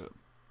to watch it.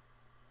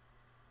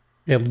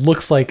 It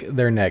looks like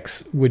their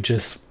necks would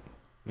just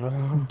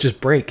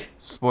break.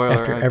 Spoiler.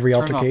 After I every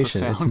turned off the altercation,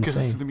 sound it's 'cause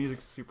insane. the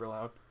music's super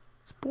loud.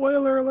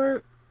 Spoiler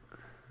alert.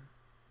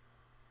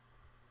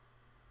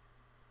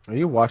 Are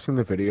you watching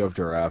the video of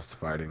giraffes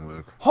fighting,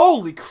 Luke?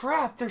 Holy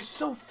crap! They're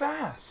so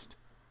fast.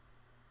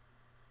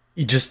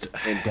 You just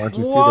And don't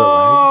you see the leg?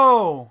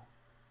 Whoa!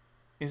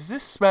 Is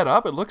this sped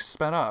up? It looks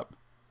sped up.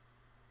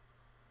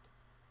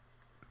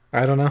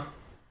 I don't know.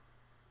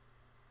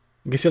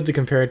 I guess you have to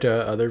compare it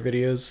to other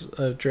videos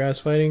of giraffes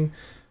fighting.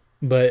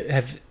 But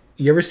have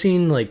you ever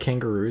seen like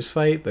kangaroos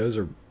fight? Those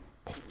are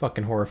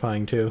fucking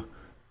horrifying too.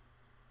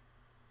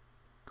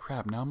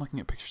 Crap! Now I'm looking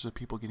at pictures of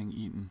people getting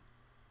eaten.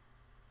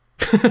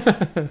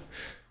 I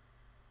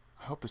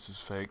hope this is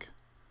fake.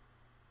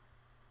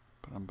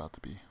 But I'm about to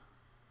be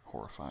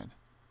horrified.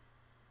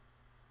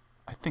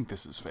 I think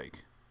this is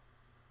fake.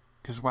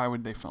 Because why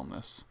would they film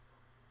this?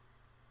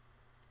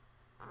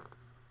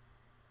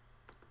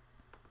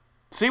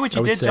 See what I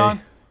you would did, say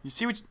John? You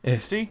see what you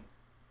if see?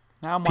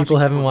 Now I'm watching People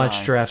haven't watched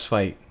die. giraffes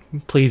fight.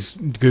 Please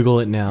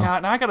Google it now. Yeah,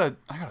 now I gotta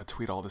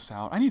tweet all this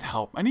out. I need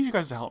help. I need you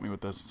guys to help me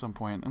with this at some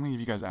point. I'm gonna give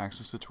you guys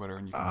access to Twitter,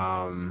 and you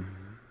can.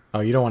 Oh,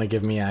 you don't want to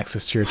give me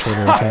access to your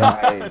Twitter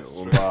account?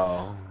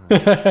 Well,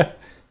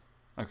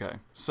 Okay,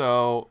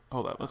 so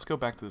hold up. Let's go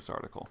back to this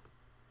article.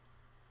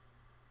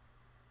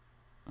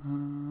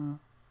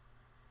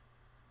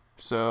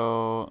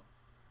 So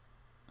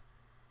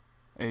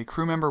a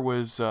crew member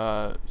was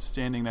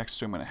standing next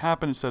to him when it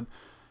happened and said,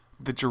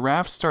 the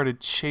giraffe started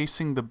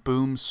chasing the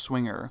boom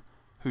swinger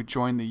who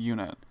joined the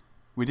unit.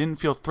 We didn't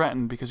feel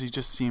threatened because he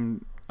just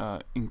seemed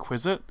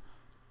inquisitive.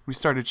 We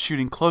started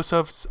shooting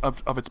close-ups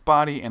of its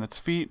body and its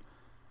feet,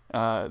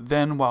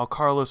 Then, while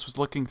Carlos was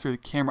looking through the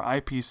camera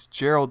eyepiece,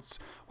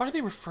 why do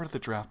they refer to the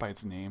giraffe by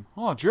its name?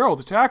 Oh, Gerald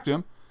attacked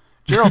him.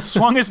 Gerald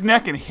swung his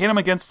neck and hit him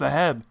against the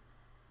head.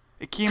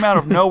 It came out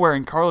of nowhere,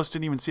 and Carlos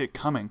didn't even see it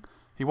coming.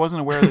 He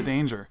wasn't aware of the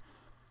danger.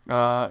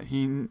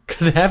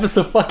 Because it happens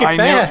so fucking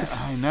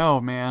fast. I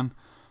know, man.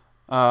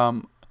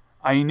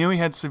 I knew he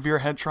had severe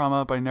head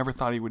trauma, but I never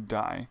thought he would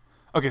die.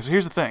 Okay, so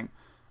here's the thing.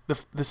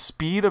 The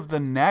speed of the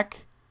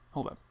neck...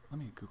 Hold up. Let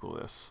me Google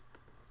this.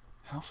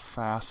 How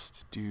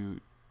fast do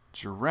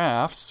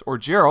giraffes... Or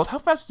Gerald. How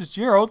fast does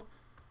Gerald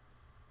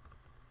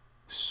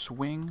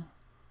swing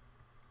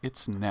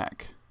its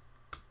neck?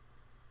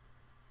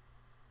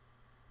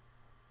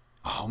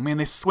 Oh, man,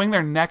 they swing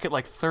their neck at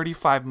like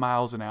 35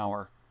 miles an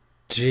hour.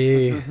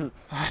 Gee.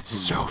 That's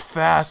so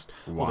fast.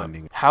 Hold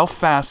on. How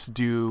fast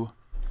do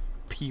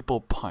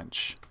people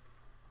punch?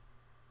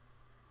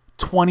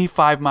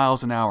 25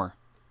 miles an hour.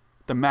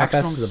 The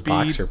maximum How fast is speed.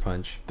 a boxer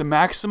punch? The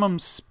maximum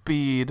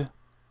speed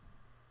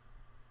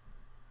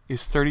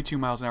is 32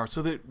 miles an hour.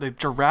 So the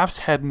giraffe's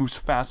head moves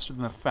faster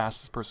than the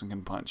fastest person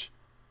can punch.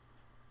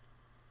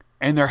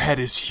 And their head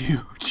is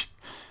huge.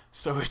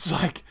 So it's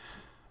like,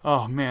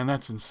 oh man,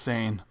 that's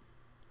insane.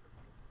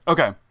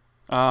 Okay.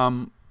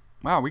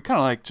 Wow, we kind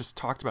of like just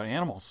talked about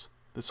animals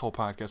this whole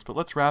podcast, but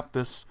let's wrap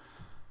this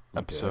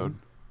episode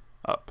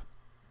up.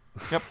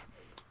 Yep.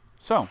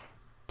 So,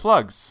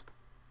 plugs.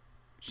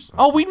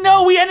 Oh, we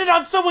ended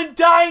on someone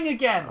dying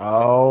again.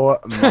 Oh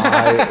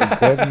my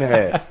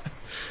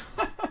goodness.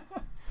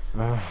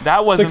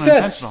 That wasn't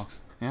Success.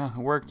 intentional. Yeah,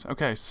 it worked.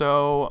 Okay,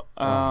 so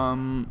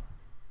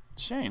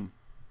Shane.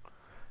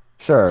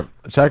 Sure.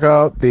 Check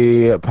out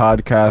the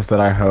podcast that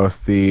I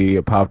host,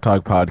 the Pop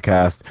Talk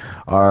Podcast.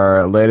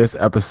 Our latest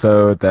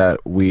episode that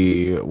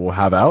we will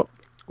have out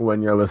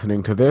when you're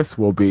listening to this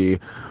will be,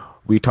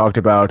 we talked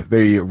about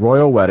the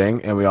royal wedding,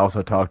 and we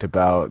also talked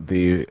about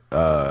the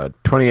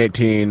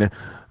 2018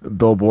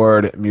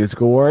 Billboard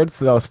Music Awards.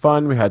 So that was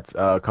fun. We had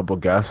a couple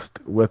guests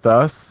with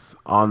us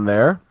on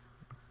there.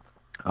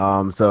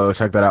 So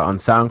check that out on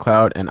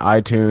SoundCloud and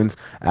iTunes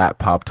at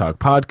Pop Talk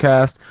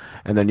Podcast.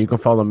 And then you can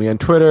follow me on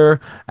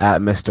Twitter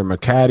at Mr.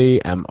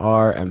 McCatty,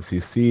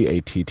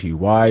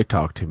 MrMCCAtty.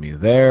 Talk to me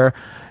there.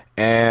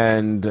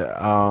 And,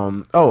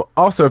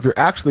 also,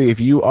 if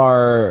you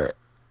are,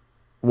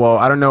 well,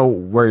 I don't know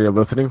where you're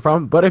listening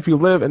from, but if you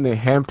live in the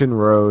Hampton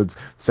Roads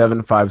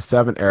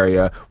 757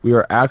 area, we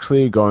are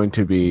actually going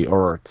to be,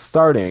 or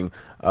starting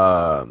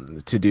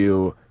to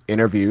do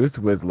interviews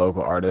with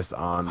local artists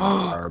on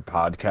our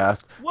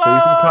podcast. Whoa! So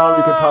you can come,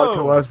 you can talk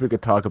to us, we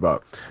could talk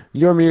about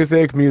your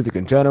music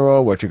in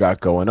general, what you got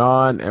going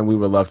on, and we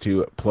would love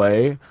to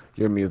play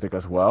your music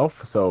as well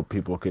so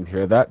people can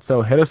hear that.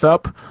 So hit us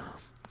up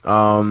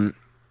on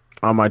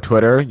my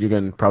Twitter. You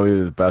can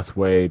probably the best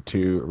way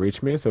to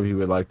reach me. So if you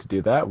would like to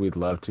do that, we'd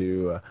love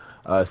to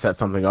set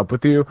something up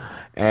with you.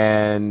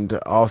 And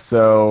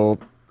also,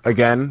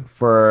 again,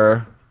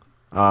 for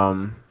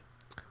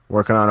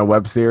working on a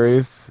web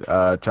series,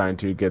 trying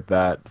to get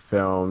that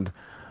filmed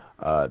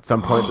at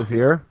some point this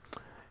year.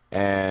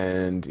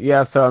 And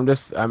yeah, so I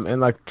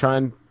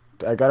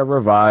gotta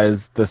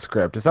revise the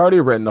script. It's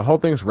already written. The whole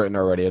thing's written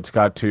already. It's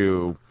got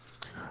to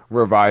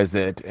revise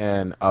it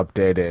and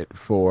update it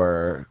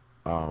for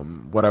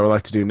what I would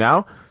like to do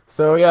now.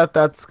 So yeah,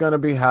 that's gonna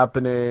be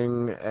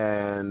happening.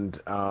 And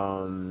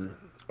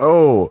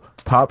Pop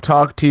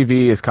Talk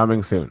TV is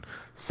coming soon.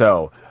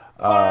 So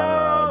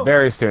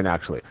very soon,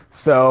 actually.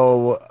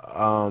 So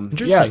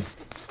yes,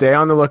 stay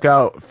on the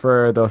lookout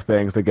for those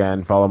things.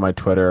 Again, follow my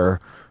Twitter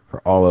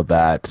for all of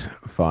that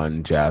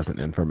fun jazz and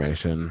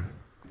information.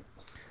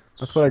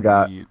 That's what I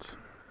got. Sweet.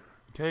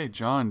 Okay,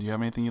 John, do you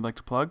have anything you'd like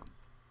to plug?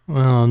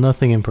 Well,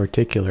 nothing in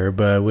particular,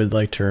 but I would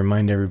like to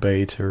remind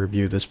everybody to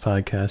review this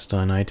podcast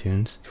on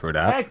iTunes. For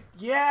that. Heck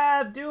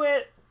yeah, do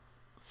it.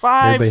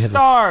 5 Everybody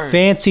stars. Have a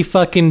fancy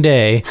fucking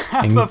day.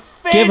 Have a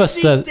fancy give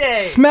us day.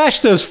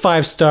 Smash those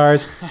 5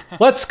 stars.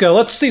 Let's go.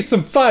 Let's see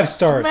some 5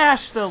 stars.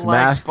 Smash the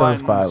Smash like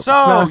those button. five- So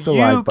smash the you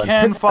like button.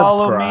 can Hit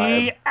follow subscribe.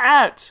 me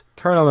at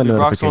Turn on the Luke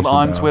notification Roxwold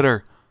on bell.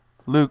 Twitter.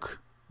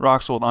 Luke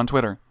Roxwold on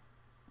Twitter.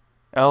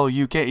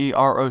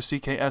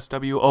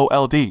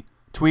 LukeRockswold.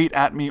 Tweet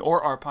at me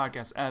or our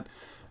podcast at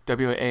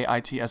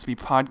WAITSB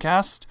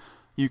Podcast.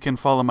 You can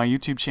follow my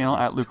YouTube channel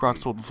at Luke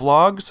Roxwold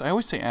Vlogs. I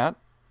always say at.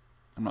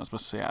 I'm not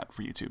supposed to say at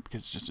for YouTube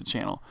because it's just a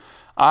channel.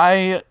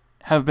 I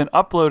have been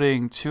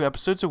uploading 2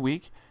 episodes a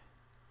week,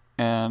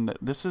 and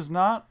this is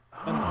not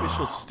an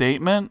official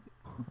statement,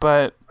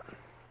 but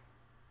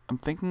I'm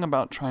thinking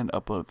about trying to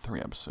upload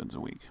 3 episodes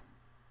a week.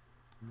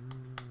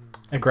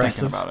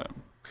 Aggressive.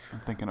 I'm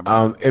thinking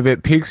about it. If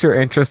it piques your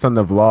interest on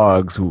the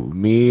vlogs,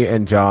 me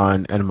and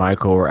John and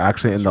Michael were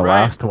actually in the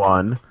last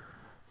one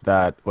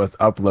that was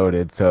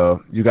uploaded,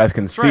 so you guys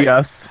can see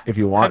us if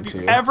you want to.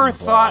 Have you ever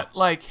thought,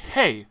 like,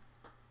 hey,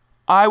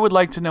 I would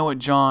like to know what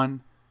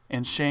John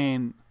and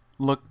Shane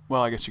look...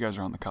 Well, I guess you guys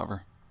are on the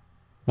cover.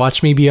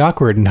 Watch me be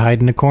awkward and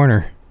hide in a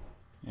corner.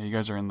 Yeah, you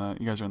guys are in the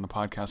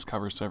podcast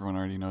cover, so everyone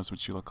already knows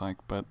what you look like.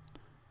 But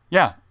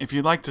yeah, if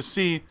you'd like to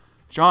see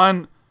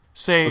John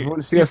say see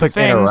us stupid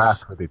things.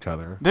 interact with each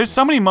other. There's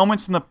so many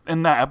moments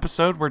in that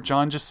episode where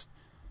John just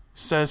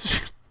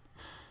says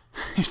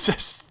he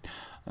says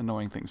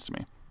annoying things to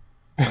me.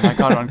 And I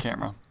caught it on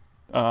camera.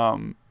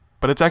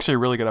 But it's actually a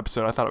really good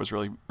episode. I thought it was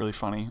really, really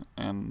funny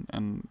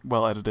and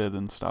well edited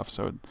and stuff.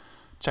 So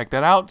check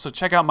that out. So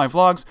check out my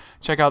vlogs.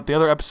 Check out the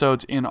other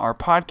episodes in our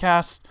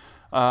podcast.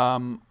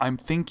 I'm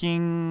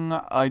thinking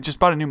I just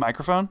bought a new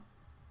microphone.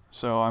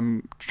 So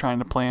I'm trying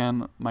to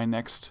plan my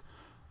next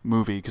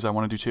movie because I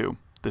want to do 2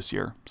 this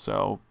year.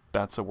 So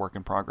that's a work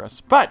in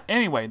progress. But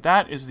anyway,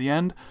 that is the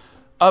end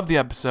of the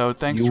episode.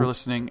 Thanks for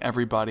listening,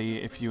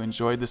 everybody. If you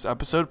enjoyed this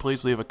episode,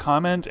 please leave a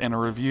comment and a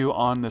review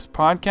on this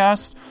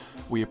podcast.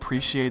 We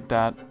appreciate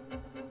that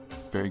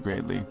very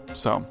greatly.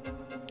 So,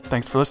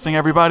 thanks for listening,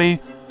 everybody.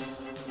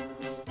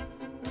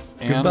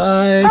 And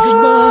Goodbye.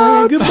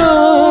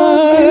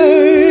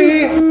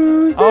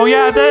 Oh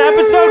yeah, the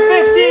episode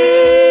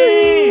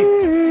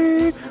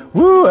 50.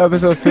 Woo!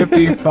 Episode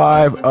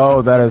 55.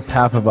 Oh, that is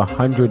half of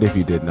 100 if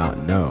you did not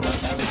know.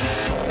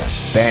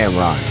 Damn,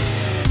 Ron.